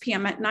at 6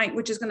 p.m. at night,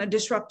 which is going to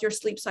disrupt your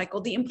sleep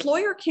cycle? The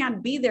employer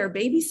can't be there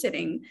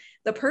babysitting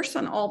the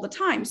person all the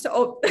time.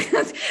 So,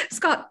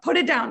 Scott, put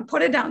it down,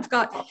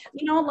 Scott.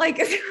 We're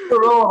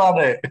all on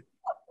it.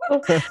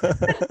 But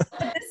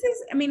this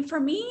is, I mean, for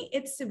me,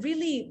 it's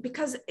really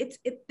because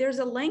there's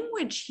a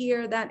language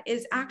here that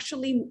is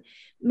actually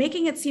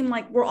making it seem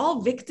like we're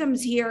all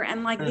victims here,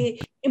 and like the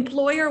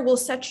employer will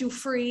set you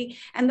free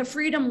and the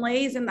freedom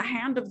lays in the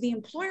hand of the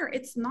employer.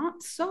 It's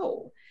not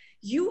so.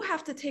 You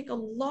have to take a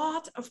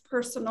lot of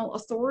personal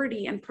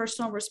authority and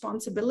personal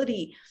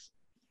responsibility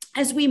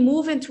as we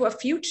move into a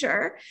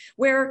future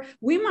where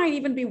we might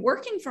even be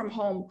working from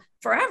home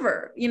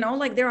forever.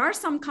 Like there are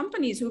some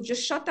companies who've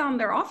just shut down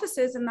their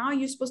offices, and now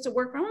you're supposed to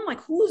work from home.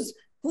 Like who's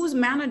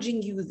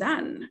managing you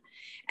then?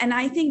 And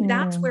I think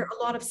that's where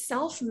a lot of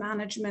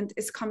self-management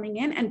is coming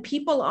in, and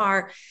people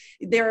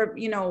they're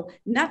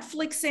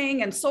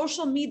Netflixing and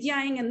social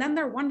mediaing, and then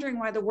they're wondering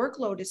why the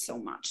workload is so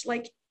much.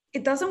 Like,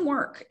 it doesn't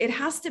work. It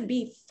has to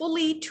be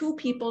fully two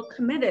people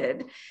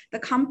committed. The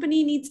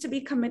company needs to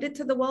be committed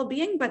to the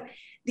well-being, but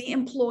the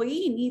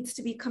employee needs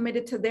to be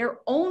committed to their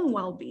own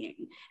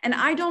well-being. And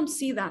I don't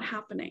see that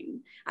happening.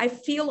 I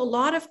feel a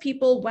lot of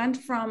people went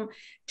from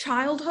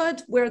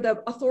childhood where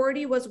the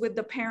authority was with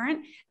the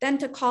parent, then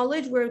to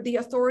college where the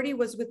authority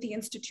was with the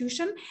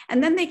institution.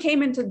 And then they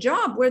came into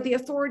job where the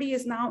authority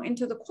is now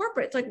into the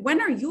corporate. It's like, when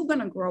are you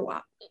going to grow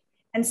up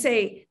and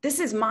say,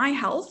 this is my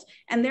health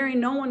and there ain't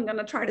no one going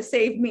to try to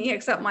save me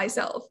except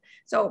myself?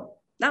 So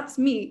that's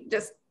me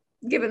just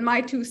giving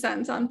my 2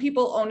 cents on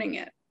people owning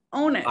it.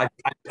 Own it.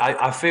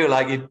 I feel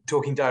like you're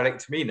talking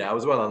direct to me now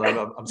as well, and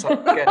I'm sorry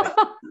to get it.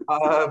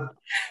 But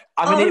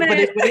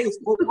it is,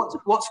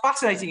 what's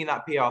fascinating in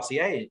that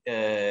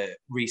PRCA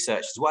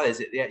research as well is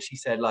that they actually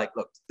said, like,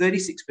 look,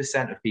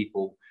 36% of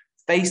people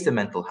faced a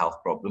mental health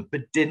problem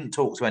but didn't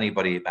talk to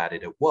anybody about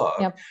it at work.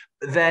 Yep.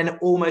 But then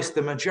almost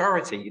the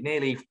majority,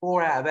 nearly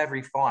 4 out of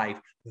every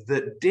 5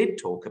 that did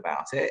talk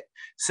about it,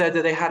 said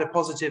that they had a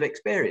positive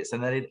experience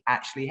and that it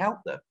actually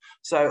helped them.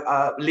 So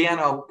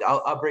Lianne,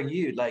 I'll bring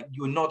you, like,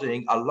 you're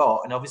nodding a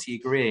lot and obviously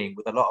agreeing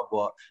with a lot of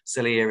what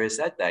Saliha has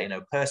said there, you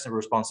know, personal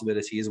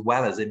responsibility as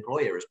well as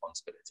employer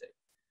responsibility.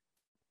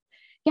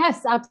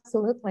 Yes,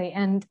 absolutely.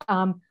 And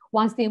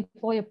once the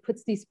employer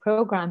puts these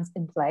programs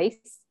in place,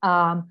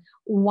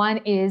 one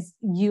is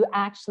you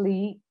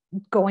actually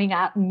going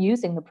out and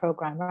using the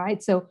program,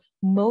 right? So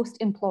most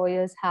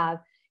employers have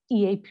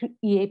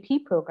EAP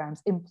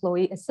programs,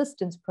 employee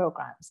assistance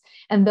programs.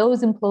 And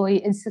those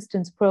employee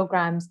assistance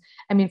programs,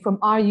 I mean, from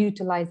our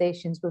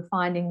utilizations, we're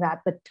finding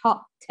that the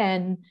top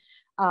 10,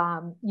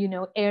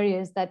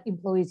 areas that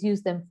employees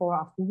use them for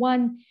are,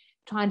 one,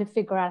 trying to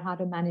figure out how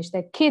to manage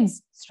their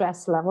kids'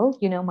 stress level.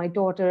 You know, my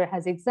daughter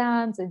has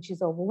exams and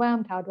she's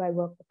overwhelmed. How do I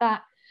work with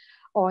that?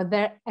 Or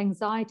their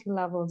anxiety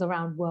levels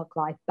around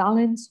work-life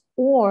balance,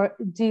 or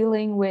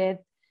dealing with,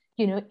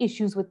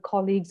 issues with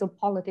colleagues or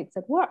politics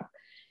at work.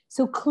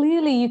 So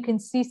clearly you can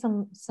see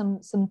some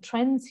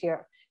trends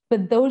here,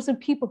 but those are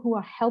people who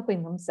are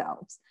helping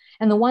themselves.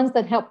 And the ones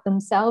that help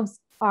themselves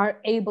are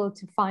able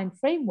to find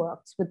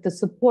frameworks with the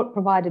support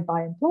provided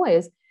by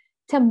employers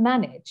to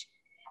manage.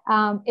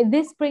 And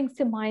this brings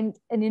to mind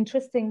an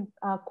interesting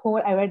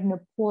quote I read in a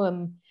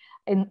poem,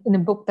 in a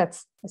book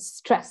that's a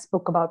stress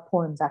book about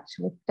poems,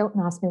 actually. Don't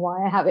ask me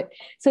why I have it.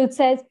 So it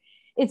says,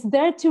 it's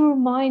there to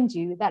remind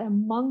you that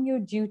among your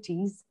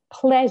duties,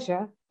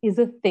 pleasure is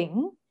a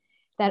thing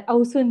that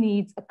also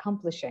needs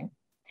accomplishing,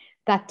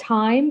 that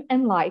time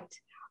and light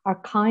are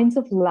kinds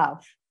of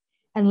love,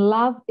 and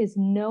love is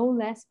no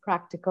less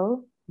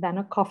practical than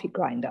a coffee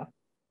grinder.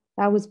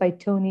 That was by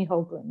Tony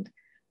Hoagland.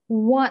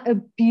 What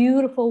a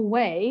beautiful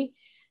way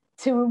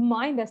to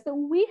remind us that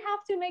we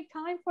have to make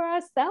time for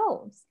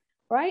ourselves,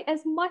 right?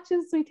 As much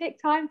as we take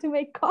time to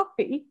make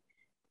coffee,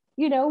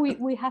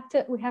 we have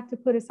to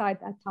put aside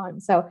that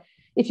time. So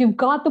if you've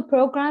got the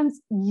programs,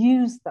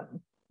 use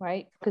them,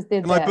 right? Because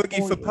they're Can I book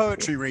you for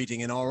poetry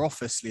reading in our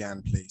office,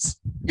 Lianne, please?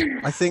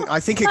 I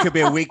think it could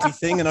be a weekly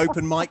thing, an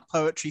open mic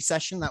poetry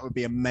session. That would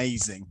be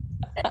amazing.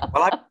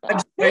 Well, I'm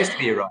supposed to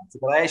be a writer,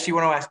 but I actually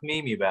want to ask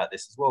Mimi about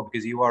this as well,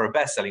 because you are a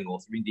best-selling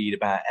author indeed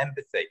about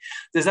empathy.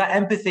 Does that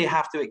empathy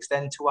have to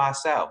extend to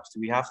ourselves? Do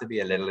we have to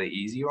be a little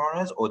easier on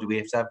us, or do we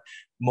have to have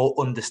more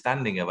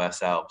understanding of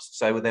ourselves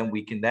so then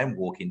we can then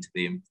walk into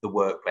the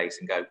workplace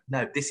and go,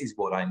 no, this is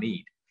what I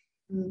need?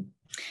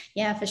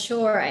 Yeah, for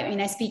sure. I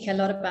mean, I speak a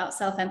lot about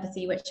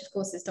self-empathy, which of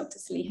course is Dr.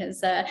 Saliha's,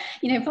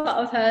 part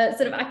of her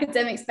sort of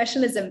academic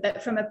specialism.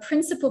 But from a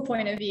principle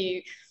point of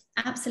view,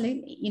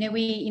 absolutely.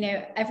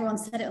 Everyone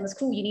said it on this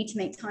call, you need to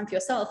make time for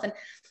yourself. And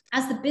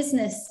as the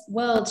business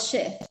world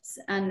shifts,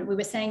 and we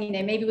were saying,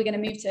 maybe we're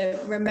going to move to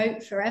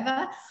remote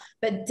forever,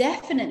 but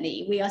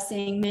definitely we are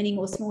seeing many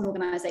more small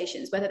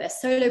organizations, whether they're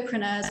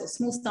solopreneurs or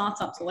small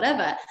startups or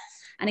whatever.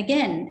 And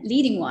again,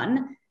 leading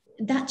one,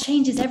 that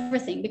changes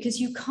everything, because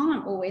you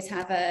can't always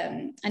have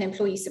an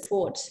employee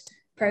support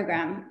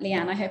program,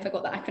 Lianne, I hope I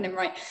got that acronym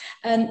right,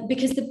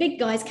 because the big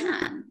guys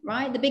can,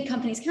 right? The big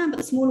companies can, but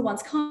the smaller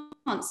ones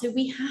can't. So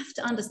we have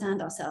to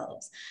understand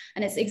ourselves.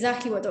 And it's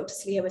exactly what Dr.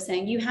 Saliha was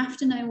saying. You have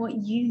to know what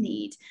you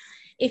need.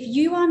 If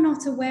you are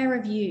not aware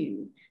of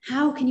you,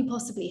 how can you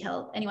possibly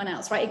help anyone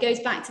else, right? It goes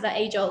back to that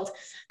age-old,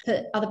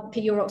 put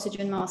your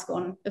oxygen mask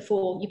on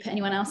before you put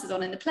anyone else's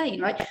on in the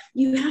plane, right?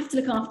 You have to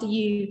look after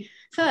you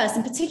first,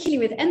 and particularly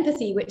with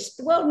empathy, which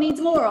the world needs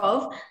more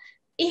of.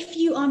 If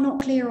you are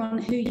not clear on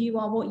who you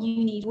are, what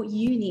you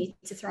need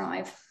to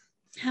thrive,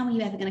 how are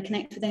you ever going to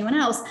connect with anyone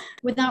else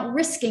without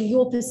risking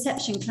your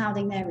perception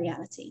clouding their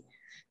reality?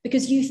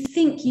 Because you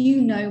think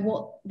you know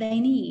what they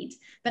need,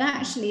 but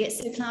actually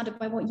it's so clouded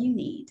by what you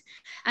need.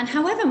 And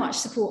however much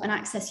support and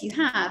access you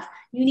have,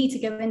 you need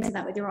to go into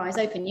that with your eyes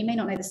open. You may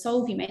not know the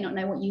solve, you may not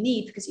know what you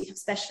need because you have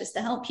specialists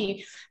to help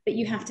you, but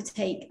you have to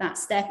take that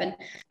step. And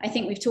I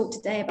think we've talked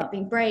today about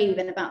being brave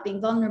and about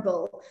being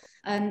vulnerable,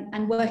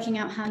 and working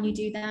out how you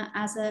do that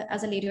as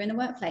a leader in the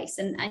workplace.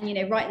 And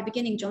right at the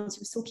beginning, Jonty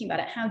was talking about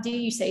it. How do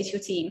you say to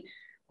your team,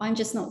 I'm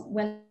just not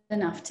well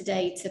enough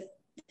today to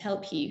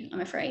help you, I'm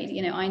afraid,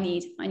 I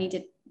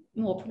need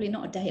more, probably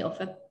not a day off,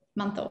 a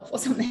month off or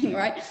something,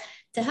 right?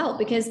 To help,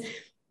 because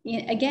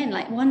again,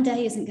 like one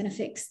day isn't going to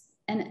fix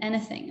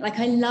anything. Like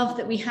I love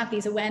that we have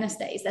these awareness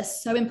days. They're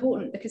so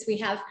important because we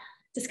have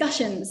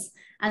discussions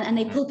and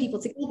they pull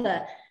people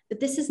together. But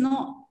this is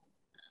not,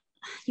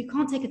 you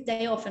can't take a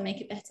day off and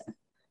make it better,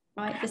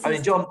 right? This I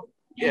mean, John,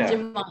 yeah.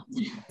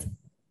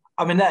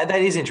 I mean, that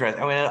is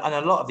interesting. I mean, and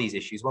a lot of these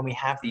issues, when we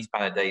have these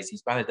banner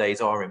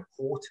days are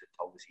important,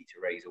 obviously, to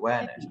raise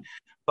awareness.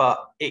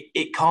 But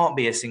it can't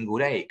be a single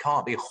day. It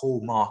can't be a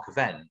hallmark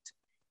event.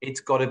 It's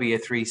got to be a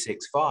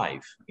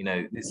 365.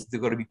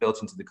 They've got to be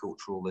built into the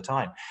culture all the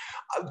time.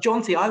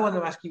 Jonty, I want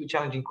to ask you a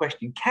challenging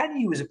question. Can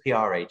you, as a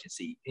PR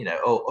agency,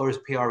 or as a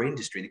PR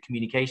industry, the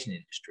communication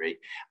industry,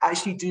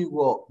 actually do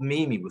what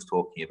Mimi was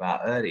talking about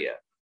earlier,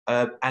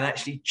 and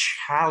actually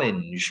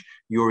challenge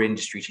your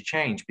industry to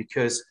change?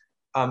 Because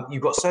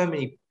you've got so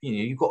many,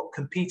 you've got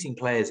competing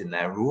players in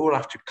there who are all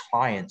after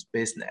clients'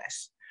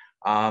 business.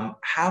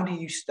 How do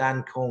you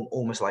stand calm,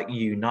 almost like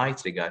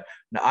united, and go,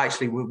 no,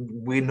 actually,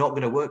 we're not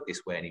going to work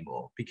this way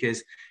anymore,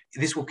 because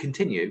this will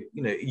continue.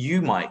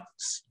 You might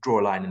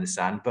draw a line in the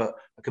sand, but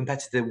a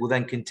competitor will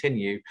then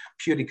continue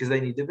purely because they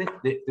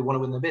want to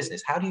win the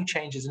business. How do you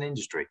change as an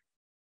industry?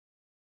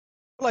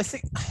 Well, I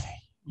think,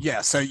 yeah,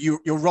 so you're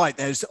right.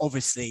 There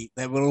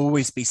will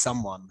always be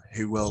someone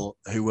who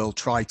will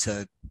try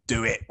to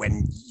do it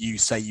when you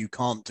say you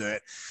can't do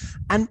it,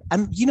 and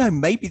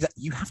maybe that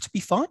you have to be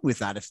fine with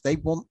that if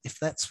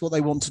that's what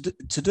they want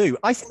to do.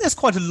 I think there's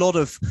quite a lot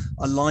of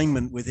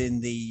alignment within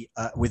the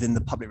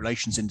public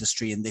relations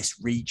industry in this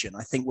region.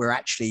 I think we're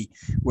actually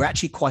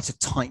quite a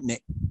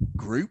tight-knit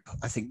group.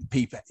 I think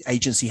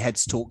agency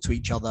heads talk to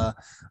each other.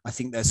 I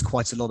think there's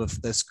quite a lot of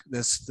there's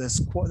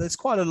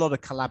quite a lot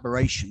of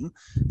collaboration.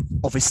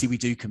 Obviously, we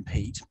do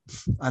compete,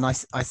 and I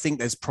think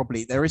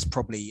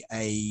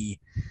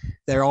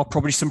there are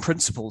probably some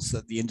principles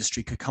that the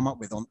industry could come up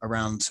with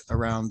around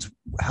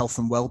health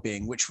and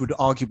well-being, which would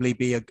arguably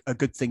be a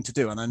good thing to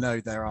do. And I know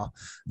there are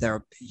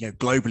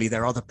globally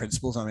there are other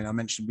principles. I mean, I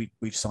mentioned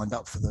we've signed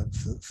up for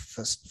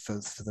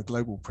the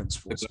global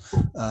principles.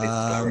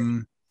 But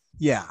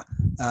yeah,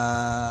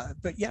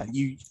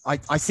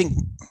 I think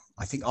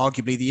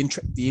arguably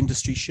the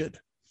industry should.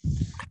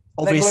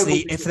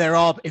 Obviously, if there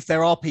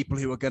are people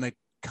who are going to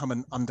come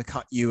and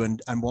undercut you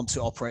and want to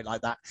operate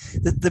like that,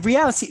 the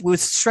reality with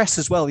stress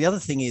as well, the other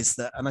thing is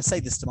that, and I say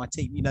this to my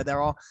team,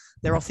 there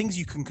are things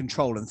you can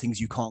control and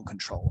things you can't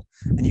control,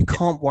 and you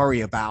can't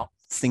worry about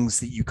things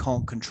that you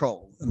can't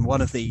control. And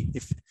one of the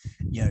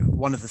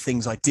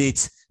things I did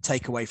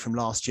take away from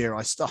last year,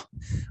 I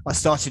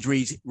started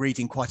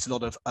reading quite a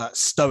lot of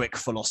Stoic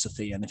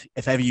philosophy. And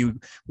if ever you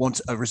want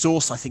a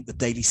resource, I think the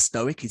Daily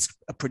Stoic is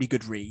a pretty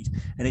good read.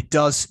 And it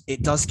does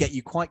get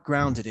you quite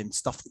grounded in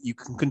stuff that you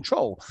can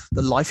control.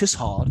 That life is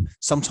hard.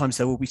 Sometimes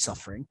there will be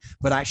suffering,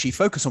 but actually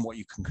focus on what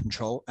you can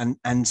control and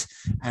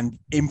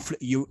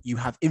you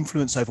have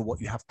influence over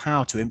what you have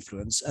power to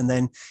influence. And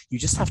then you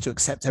just have to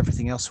accept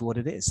everything else for what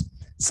it is.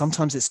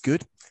 Sometimes it's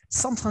good.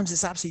 Sometimes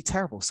it's absolutely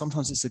terrible.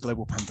 Sometimes it's a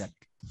global pandemic.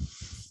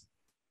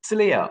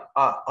 Saliha,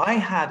 I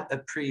had a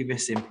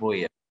previous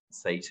employer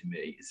say to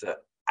me that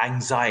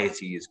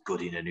anxiety is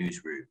good in a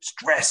newsroom.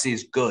 Stress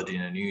is good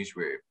in a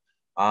newsroom.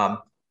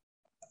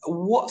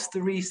 What's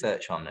the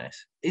research on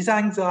this? Is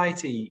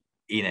anxiety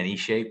in any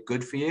shape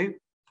good for you?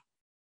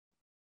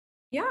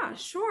 Yeah,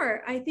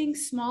 sure. I think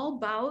small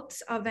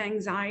bouts of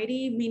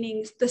anxiety,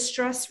 meaning the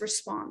stress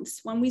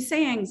response. When we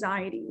say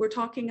anxiety, we're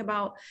talking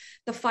about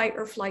the fight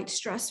or flight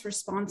stress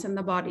response in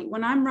the body.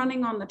 When I'm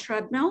running on the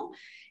treadmill,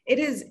 it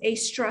is a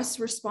stress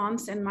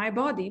response in my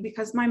body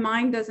because my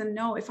mind doesn't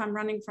know if I'm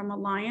running from a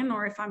lion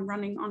or if I'm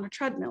running on a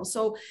treadmill.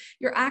 So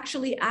you're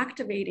actually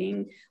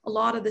activating a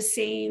lot of the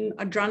same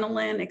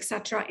adrenaline, et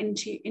cetera,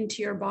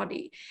 into your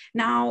body.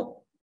 Now,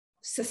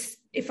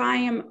 if I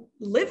am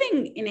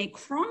living in a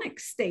chronic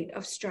state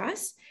of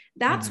stress,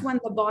 that's when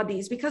the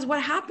body's, because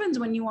what happens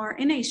when you are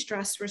in a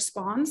stress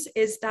response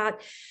is that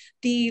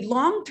the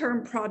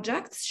long-term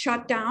projects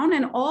shut down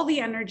and all the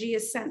energy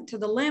is sent to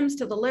the limbs,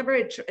 to the liver.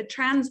 It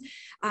translates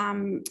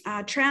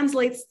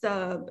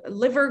the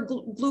liver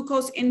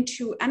glucose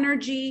into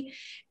energy.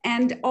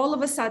 And all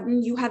of a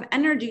sudden you have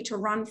energy to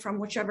run from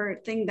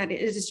whichever thing that it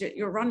is that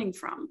you're running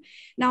from.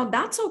 Now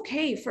that's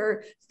okay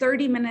for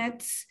 30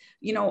 minutes,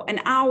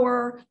 an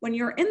hour. When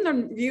you're in the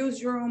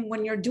newsroom,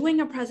 when you're doing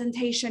a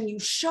presentation, you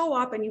show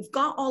up and you've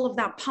got all of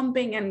that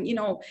pumping and,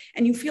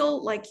 and you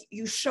feel like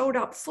you showed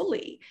up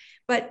fully.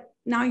 But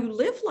now you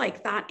live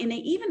like that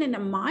even in a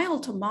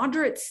mild to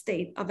moderate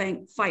state of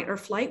fight or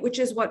flight, which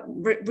is what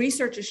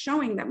research is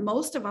showing, that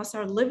most of us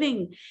are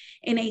living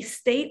in a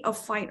state of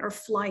fight or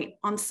flight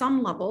on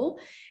some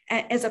level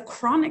as a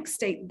chronic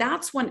state.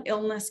 That's when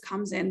illness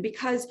comes in,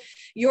 because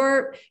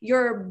your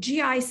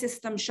GI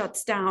system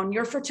shuts down,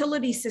 your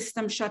fertility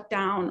system shut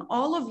down,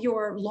 all of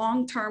your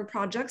long-term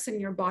projects in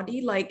your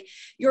body, like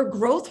your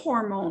growth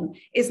hormone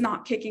is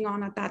not kicking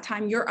on at that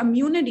time. Your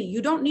immunity,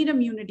 you don't need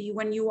immunity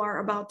when you are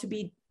about to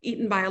be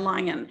eaten by a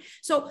lion.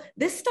 So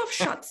this stuff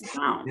shuts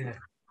down. Yeah.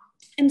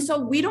 And so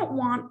we don't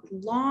want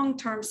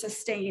long-term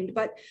sustained,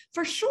 but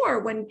for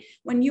sure,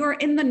 when you're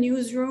in the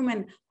newsroom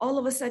and all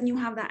of a sudden you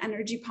have that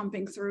energy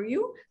pumping through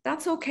you,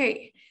 that's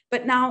okay.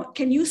 But now,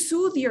 can you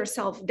soothe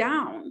yourself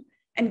down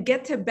and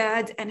get to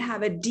bed and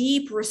have a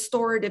deep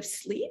restorative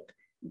sleep?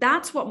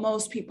 That's what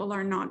most people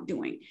are not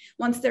doing.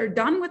 Once they're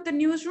done with the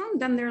newsroom,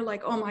 then they're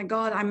like, oh my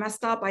God, I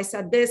messed up. I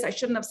said this, I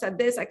shouldn't have said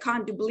this. I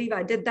can't believe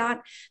I did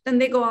that. Then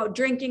they go out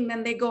drinking,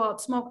 then they go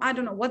out smoke. I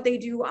don't know what they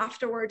do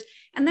afterwards.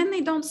 And then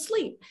they don't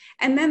sleep.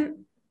 And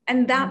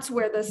that's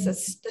where the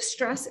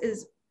stress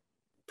is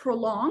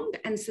prolonged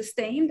and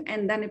sustained,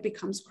 and then it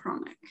becomes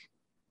chronic.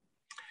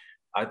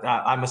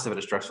 I must have had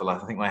a stressful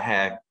life. I think my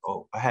hair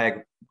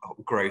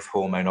growth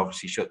hormone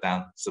obviously shut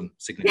down some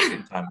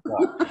significant time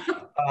ago.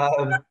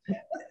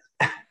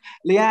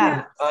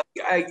 Lianne,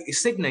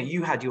 Cigna,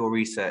 you had your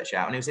research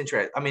out, and it was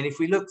interesting. I mean, if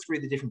we look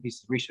through the different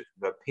pieces of research,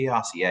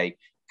 PRCA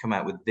come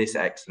out with this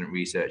excellent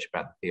research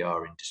about the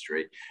PR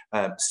industry.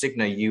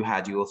 Cigna, you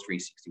had your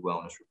 360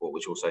 wellness report,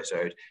 which also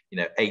showed,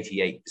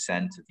 88%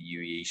 of the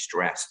UAE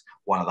stressed,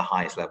 one of the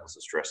highest levels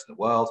of stress in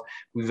the world.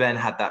 We then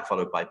had that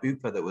followed by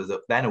Bupa, that was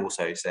then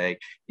also saying,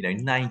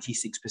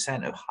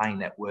 96% of high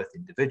net worth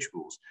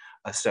individuals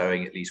are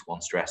showing at least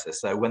one stressor.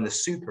 So when the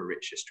super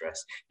rich are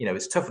stressed,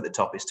 it's tough at the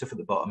top, it's tough at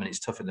the bottom, and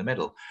it's tough in the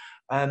middle.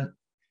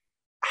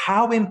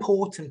 How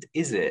important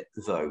is it,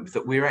 though,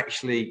 that we're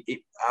actually,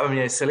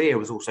 Saliha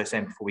was also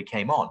saying before we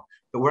came on,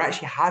 that we're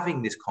actually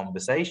having this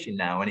conversation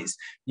now, and it's,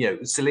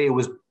 Saliha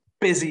was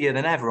busier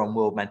than ever on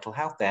World Mental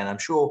Health Day, and I'm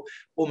sure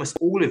almost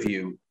all of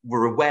you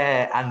were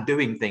aware and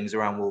doing things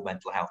around World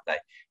Mental Health Day.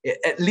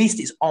 At least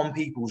it's on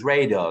people's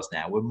radars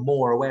now. We're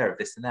more aware of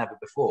this than ever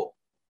before.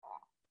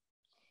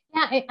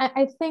 Yeah,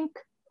 I think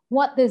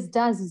what this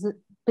does is,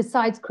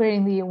 besides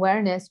creating the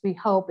awareness, we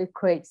hope it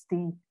creates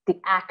the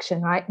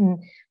action, right?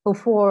 And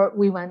before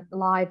we went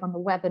live on the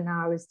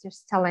webinar, I was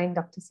just telling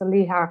Dr.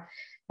 Saliha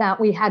that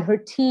we had her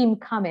team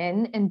come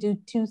in and do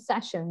 2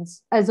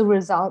 sessions as a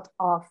result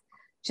of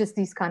just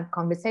these kind of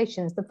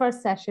conversations. The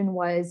first session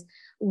was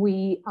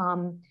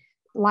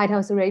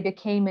Lighthouse Arabia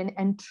came in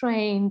and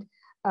trained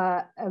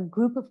a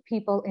group of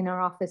people in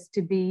our office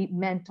to be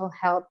mental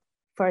health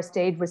first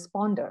aid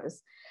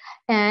responders.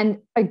 And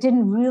I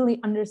didn't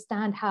really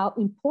understand how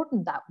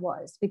important that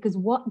was, because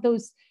what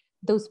those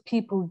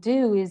people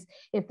do is,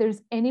 if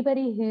there's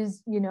anybody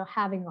who's,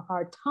 having a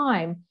hard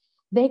time,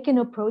 they can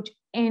approach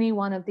any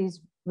one of these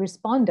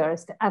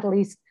responders to at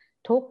least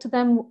talk to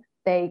them,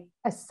 they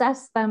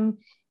assess them,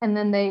 and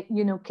then they,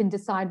 can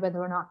decide whether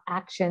or not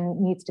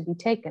action needs to be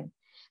taken.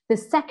 The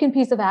second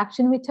piece of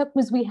action we took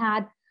was we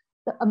had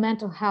a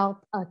mental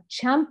health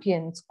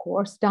champions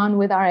course done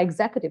with our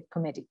executive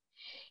committee.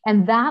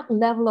 And that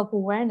level of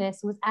awareness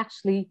was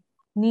actually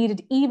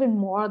needed even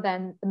more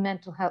than the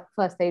mental health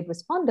first aid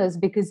responders,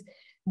 because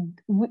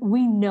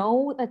we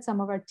know that some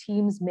of our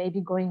teams may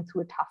be going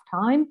through a tough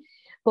time,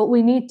 but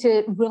we need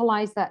to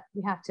realize that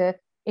we have to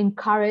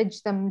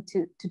encourage them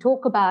to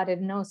talk about it,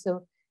 and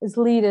also as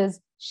leaders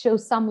show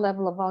some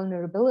level of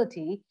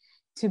vulnerability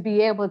to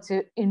be able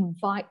to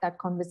invite that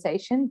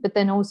conversation, but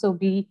then also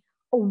be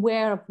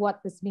aware of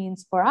what this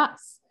means for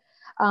us.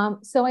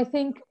 So I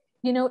think,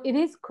 it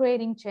is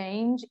creating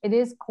change. It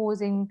is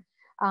causing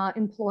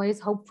employees,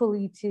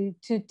 hopefully,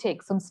 to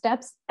take some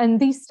steps. And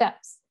these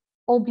steps,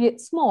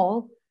 albeit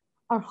small,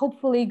 are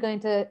hopefully going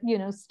to,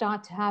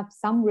 start to have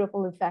some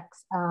ripple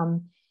effects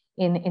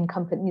in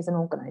companies and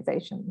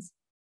organizations.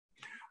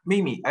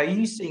 Mimi, are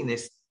you seeing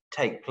this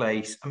take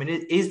place? I mean,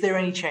 is there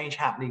any change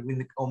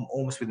happening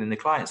almost within the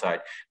client side?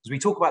 Because we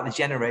talk about the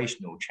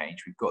generational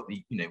change. We've got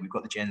the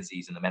Gen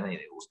Zs and the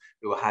millennials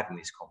who are having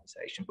this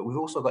conversation, but we've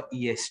also got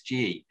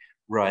ESG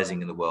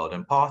rising in the world,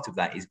 and part of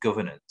that is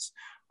governance.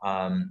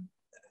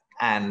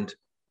 And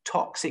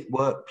toxic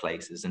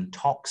workplaces and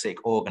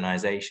toxic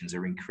organizations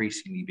are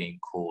increasingly being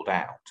called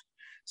out.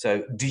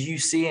 So do you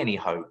see any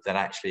hope that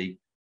actually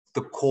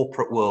the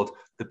corporate world,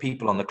 the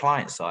people on the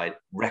client side,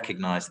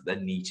 recognize that they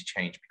need to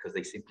change because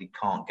they simply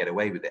can't get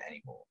away with it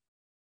anymore?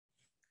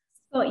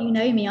 Scott, you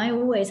know me, I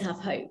always have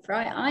hope,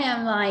 right? I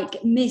am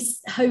like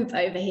Miss Hope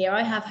over here.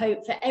 I have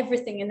hope for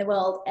everything in the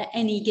world at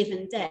any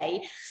given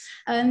day.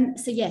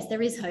 So yes,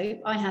 there is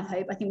hope. I have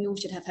hope. I think we all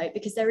should have hope,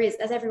 because there is,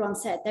 as everyone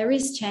said, there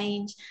is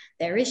change,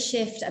 there is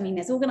shift. I mean,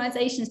 there's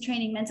organizations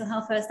training mental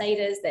health first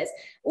aiders, there's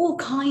all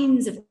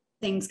kinds of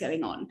things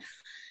going on.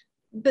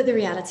 But the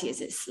reality is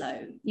it's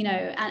slow,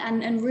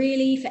 and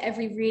really, for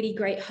every really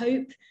great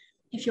hope,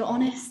 if you're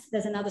honest,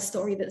 there's another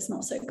story that's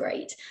not so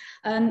great.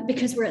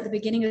 Because we're at the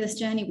beginning of this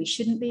journey, we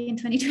shouldn't be in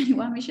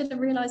 2021. We should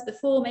have realized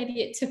before.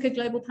 Maybe it took a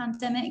global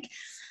pandemic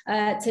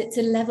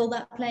to level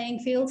that playing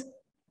field.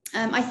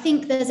 I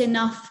think there's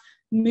enough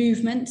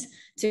movement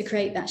to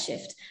create that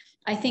shift.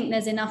 I think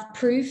there's enough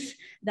proof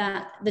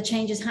that the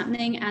change is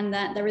happening, and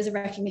that there is a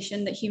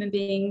recognition that human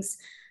beings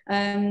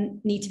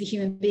need to be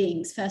human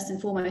beings first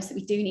and foremost, that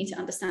we do need to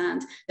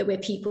understand that we're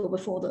people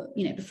before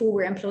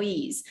we're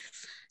employees.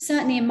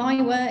 certainly in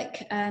my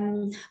work,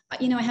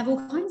 you know, I have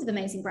all kinds of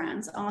amazing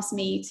brands ask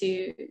me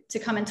to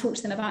come and talk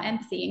to them about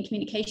empathy and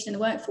communication in the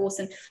workforce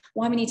and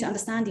why we need to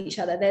understand each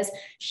other. There's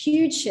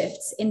huge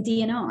shifts in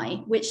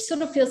D&I, which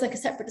sort of feels like a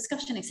separate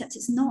discussion, except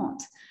it's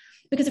not.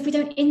 Because if we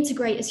don't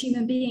integrate as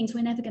human beings,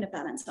 we're never going to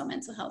balance our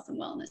mental health and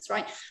wellness,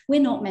 right?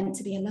 We're not meant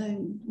to be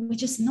alone. We're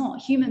just not.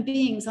 Human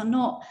beings are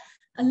not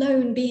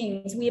alone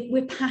beings.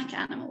 We're pack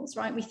animals,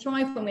 right? We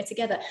thrive when we're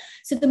together.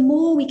 So the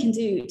more we can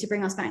do to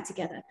bring us back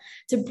together,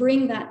 to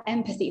bring that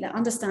empathy, that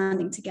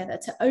understanding together,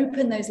 to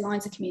open those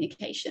lines of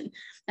communication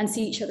and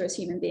see each other as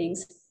human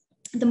beings,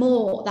 the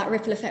more that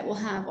ripple effect will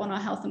have on our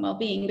health and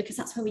well-being, because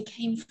that's where we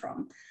came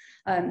from,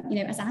 you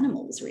know, as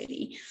animals,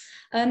 really.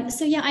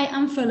 So yeah, I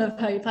am full of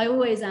hope. I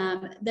always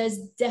am. There's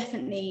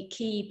definitely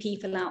key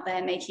people out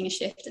there making a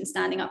shift and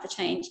standing up for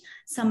change.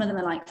 Some of them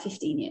are like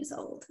 15 years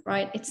old,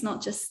 right? It's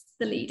not just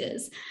the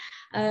leaders.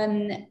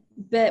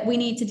 But we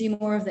need to do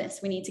more of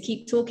this. We need to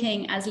keep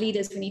talking as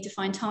leaders. We need to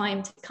find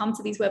time to come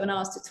to these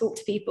webinars, to talk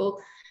to people,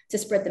 to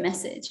spread the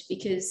message,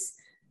 because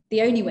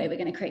the only way we're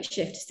going to create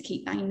shift is to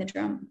keep banging the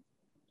drum.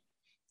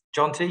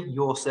 Jonty,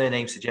 your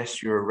surname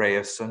suggests you're a ray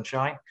of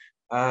sunshine.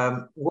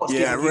 What's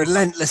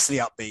relentlessly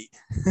upbeat.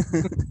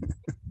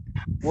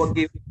 What's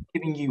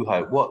giving you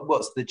hope?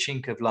 What's the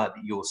chink of light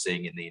that you're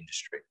seeing in the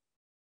industry?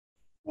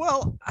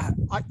 Well,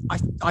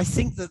 I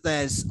think that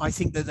there's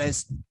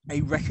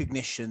a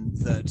recognition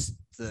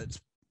that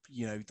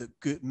you know, that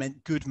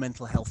good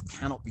mental health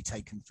cannot be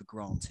taken for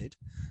granted.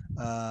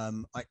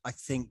 I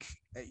think,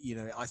 you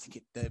know,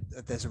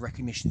 there's a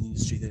recognition in the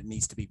industry that it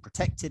needs to be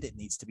protected, it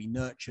needs to be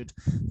nurtured,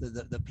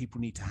 that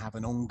people need to have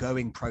an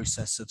ongoing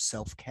process of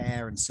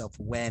self-care and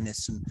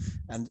self-awareness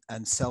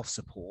and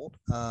self-support.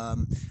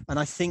 And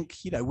I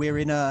think, you know,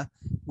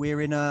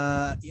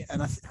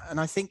 and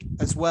I think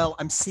as well,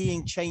 I'm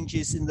seeing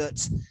changes in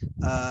that,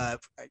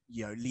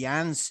 you know,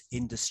 Lianne's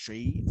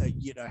industry,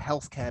 you know,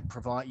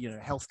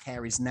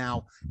 healthcare is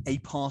now a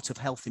part of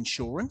health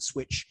insurance,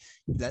 which,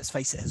 let's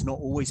face it, has not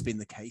always been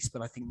the case.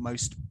 But I think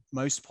most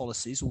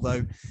policies,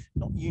 although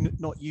not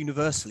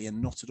universally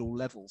and not at all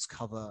levels,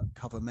 cover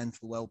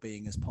mental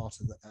well-being as part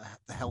of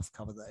the health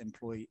cover that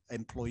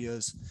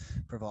employers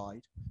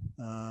provide.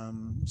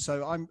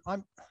 So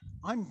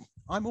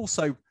I'm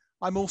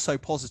also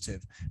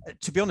positive.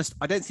 To be honest,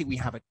 I don't think we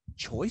have a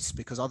choice,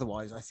 because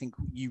otherwise I think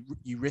you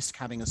risk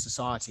having a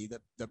society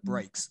that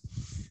breaks,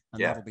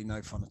 and that'll be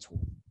no fun at all.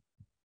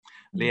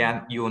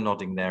 Lianne, you're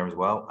nodding there as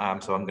well.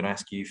 So I'm going to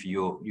ask you for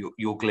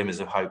your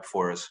glimmers of hope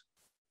for us.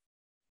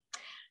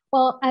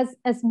 Well,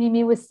 as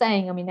Mimi was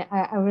saying, I mean,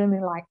 I really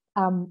like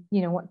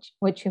you know,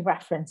 what you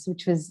referenced,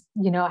 which was,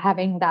 you know,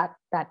 having that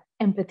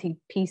empathy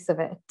piece of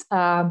it.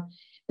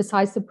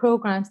 Besides the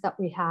programs that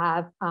we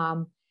have,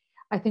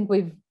 I think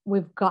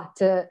we've got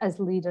to, as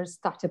leaders,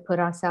 start to put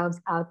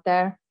ourselves out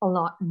there a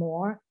lot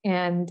more,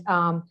 and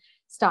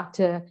start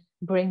to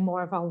bring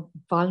more of our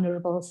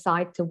vulnerable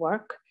side to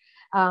work.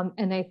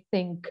 And I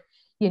think,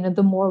 you know,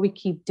 the more we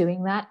keep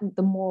doing that,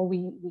 the more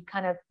we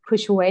kind of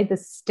push away the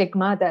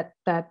stigma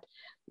that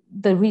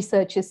the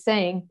research is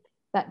saying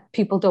that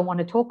people don't want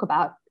to talk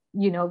about,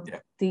 you know,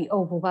 the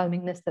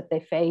overwhelmingness that they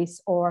face,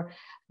 or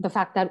the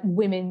fact that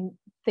women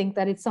think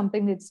that it's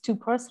something that's too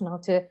personal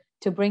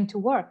to bring to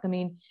work. I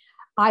mean,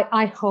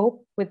 I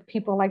hope with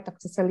people like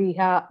Dr.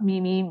 Saliha,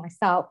 Mimi,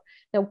 myself,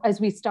 that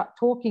as we start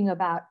talking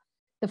about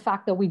the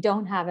fact that we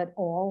don't have it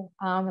all,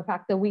 the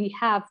fact that we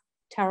have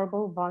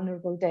terrible,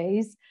 vulnerable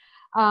days,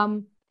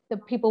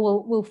 that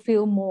people will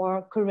feel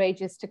more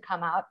courageous to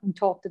come out and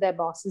talk to their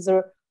bosses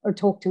or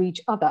talk to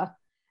each other.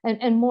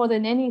 And more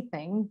than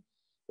anything,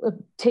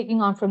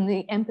 taking on from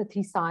the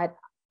empathy side,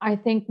 I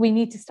think we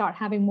need to start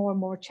having more and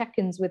more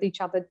check-ins with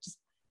each other, just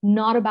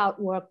not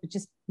about work, but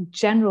just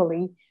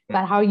generally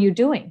about how you're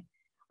doing,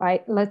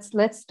 right?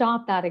 Let's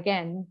start that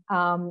again,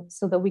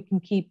 so that we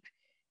can keep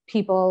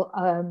people,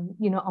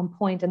 you know, on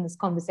point in this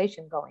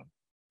conversation going.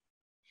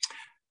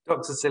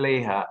 Dr.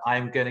 Saliha,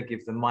 I'm going to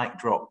give the mic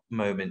drop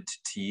moment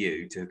to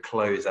you to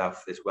close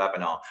off this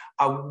webinar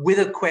with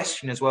a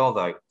question as well,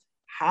 though.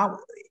 How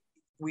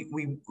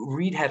we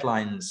read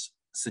headlines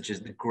such as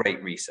the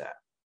Great Reset.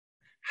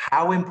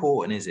 How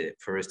important is it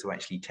for us to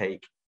actually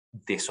take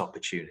this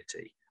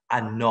opportunity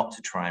and not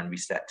to try and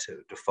reset to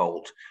a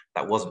default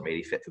that wasn't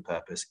really fit for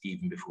purpose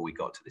even before we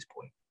got to this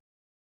point?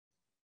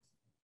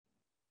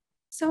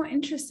 So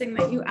interesting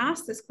that you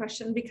asked this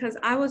question, because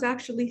I was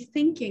actually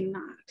thinking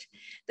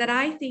that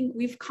I think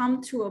we've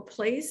come to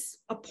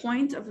a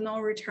point of no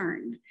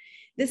return.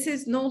 This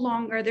is no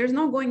longer, there's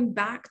no going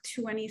back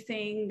to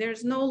anything.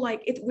 There's no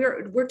like,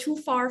 we're too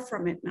far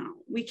from it now.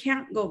 We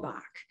can't go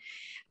back.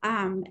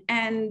 And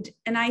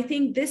I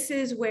think this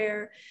is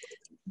where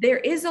there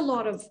is a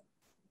lot of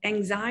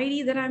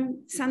anxiety that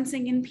I'm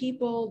sensing in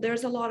people.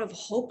 There's a lot of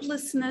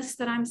hopelessness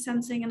that I'm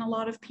sensing in a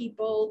lot of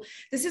people.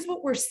 This is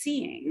what we're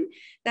seeing,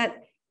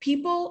 that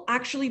people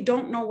actually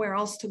don't know where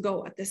else to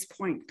go at this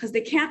point, because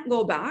they can't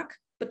go back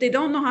but they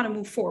don't know how to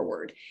move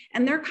forward.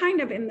 And they're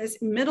kind of in this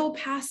middle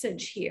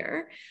passage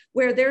here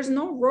where there's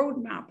no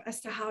roadmap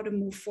as to how to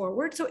move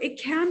forward. So it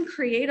can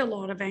create a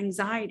lot of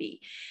anxiety.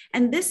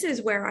 And this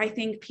is where I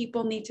think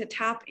people need to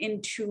tap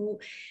into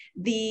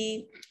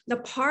the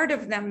part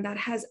of them that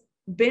has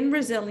been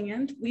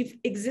resilient. We've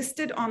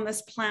existed on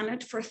this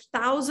planet for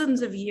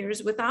thousands of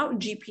years without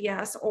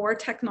GPS or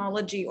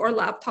technology or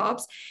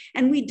laptops.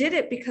 And we did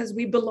it because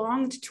we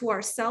belonged to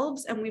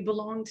ourselves and we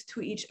belonged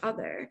to each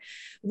other.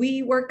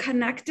 We were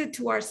connected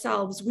to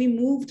ourselves. We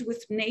moved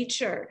with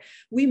nature.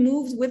 We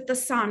moved with the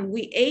sun.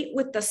 We ate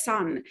with the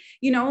sun.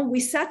 You know, we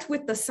sat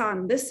with the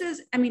sun. This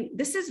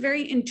is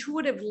very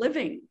intuitive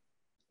living.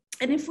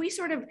 And if we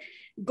sort of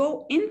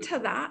go into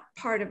that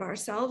part of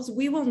ourselves,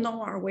 we will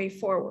know our way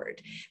forward.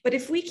 But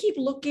if we keep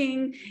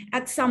looking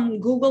at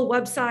some Google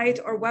website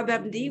or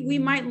WebMD, we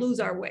might lose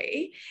our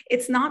way.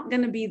 It's not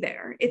going to be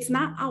there. It's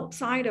not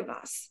outside of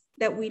us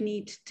that we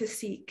need to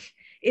seek.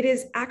 It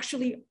is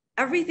actually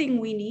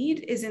everything we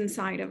need is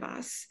inside of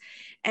us.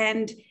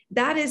 And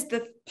that is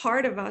the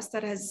part of us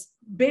that has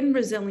been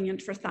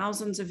resilient for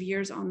thousands of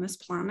years on this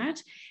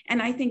planet.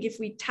 And I think if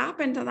we tap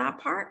into that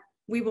part,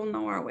 we will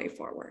know our way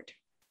forward.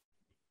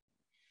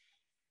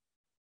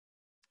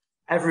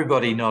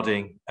 Everybody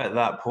nodding at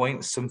that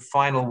point. Some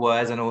final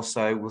words, and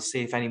also we'll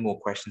see if any more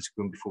questions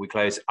come before we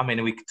close. I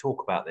mean, we could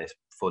talk about this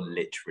for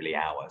literally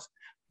hours,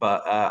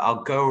 but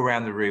I'll go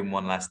around the room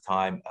one last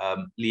time.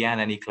 Lianne,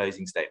 any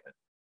closing statement?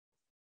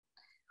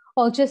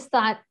 Well, just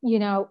that, you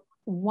know,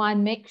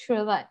 one, make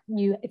sure that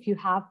if you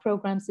have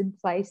programs in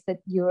place,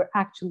 that you're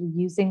actually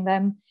using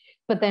them.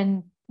 But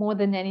then more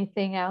than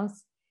anything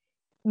else,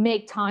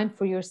 make time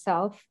for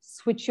yourself.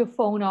 Switch your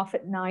phone off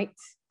at night.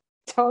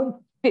 Don't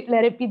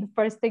let it be the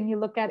first thing you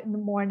look at in the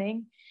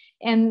morning,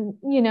 and,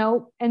 you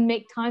know, and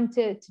make time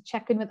to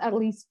check in with at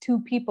least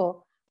 2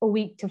 people a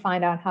week to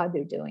find out how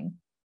they're doing.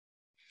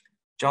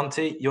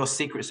 Jonty, your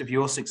secrets of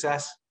your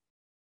success?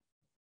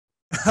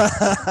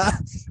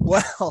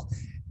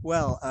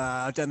 Well,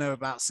 I don't know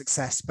about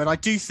success, but I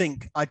do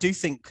think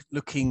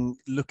looking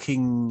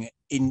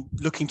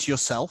to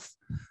yourself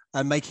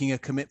and making a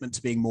commitment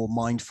to being more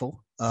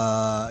mindful.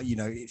 You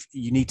know, if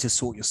you need to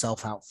sort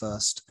yourself out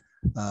first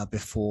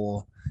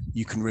before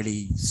you can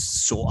really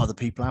sort other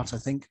people out, I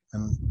think.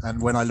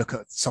 And when I look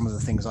at some of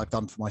the things I've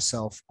done for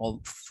myself,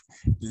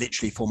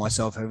 literally for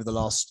myself over the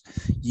last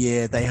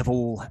year, they have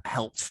all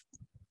helped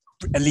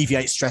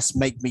alleviate stress,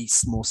 make me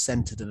more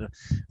centered and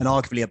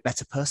arguably a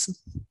better person,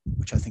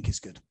 which I think is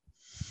good.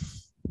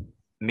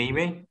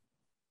 Mimi,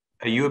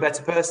 are you a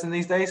better person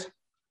these days?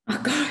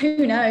 Oh God,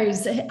 who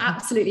knows?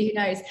 Absolutely, who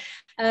knows?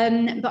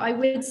 But I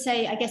would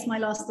say, I guess my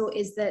last thought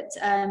is that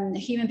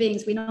human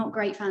beings, we're not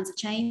great fans of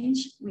change.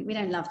 We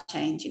don't love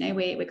change. You know,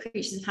 we're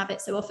creatures of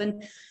habit so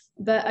often,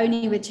 but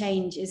only with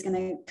change is going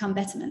to come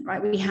betterment,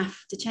 right? We have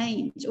to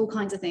change all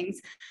kinds of things.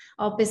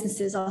 Our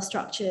businesses, our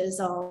structures,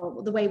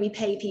 the way we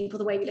pay people,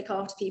 the way we look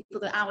after people,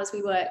 the hours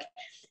we work.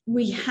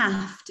 We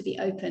have to be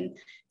open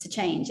to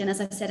change. And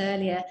as I said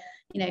earlier,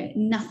 you know,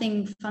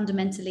 nothing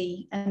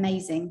fundamentally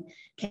amazing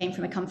came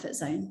from a comfort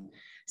zone.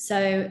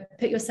 So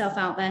put yourself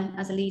out there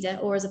as a leader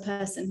or as a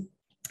person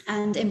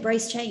and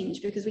embrace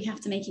change, because we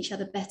have to make each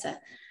other better.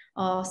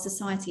 Our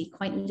society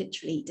quite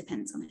literally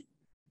depends on it.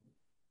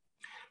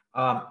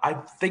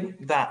 I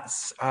think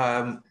that's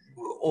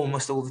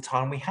almost all the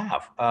time we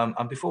have.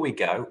 And before we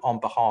go, on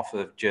behalf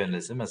of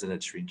journalism as an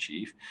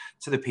editor-in-chief,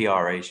 to the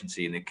PR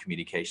agency and the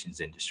communications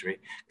industry,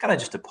 can I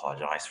just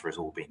apologize for us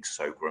all being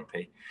so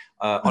grumpy?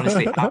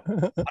 Honestly,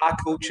 our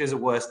cultures are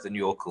worse than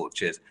your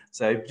cultures,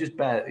 so just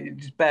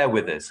bear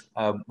with us.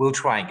 We'll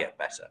try and get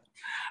better.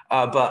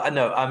 But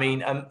no, I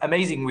mean,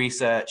 amazing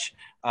research.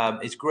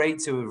 It's great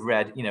to have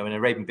read, you know, in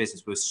Arabian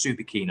Business, we're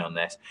super keen on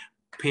this.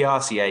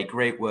 PRCA,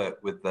 great work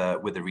with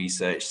the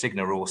research.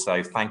 Cigna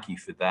also, thank you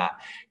for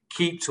that.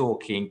 Keep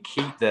talking,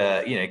 keep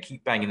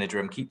banging the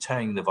drum, keep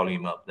turning the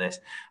volume up this.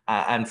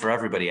 And for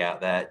everybody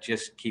out there,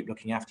 just keep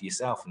looking after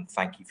yourself. And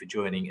thank you for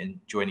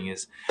joining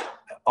us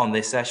on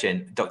this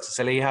session. Dr.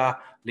 Saliha,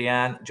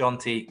 Lianne,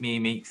 Jonty,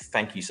 Mimi,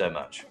 thank you so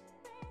much.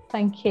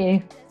 Thank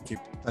you. Thank you.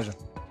 Pleasure.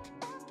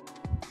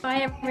 Bye,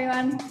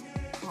 everyone.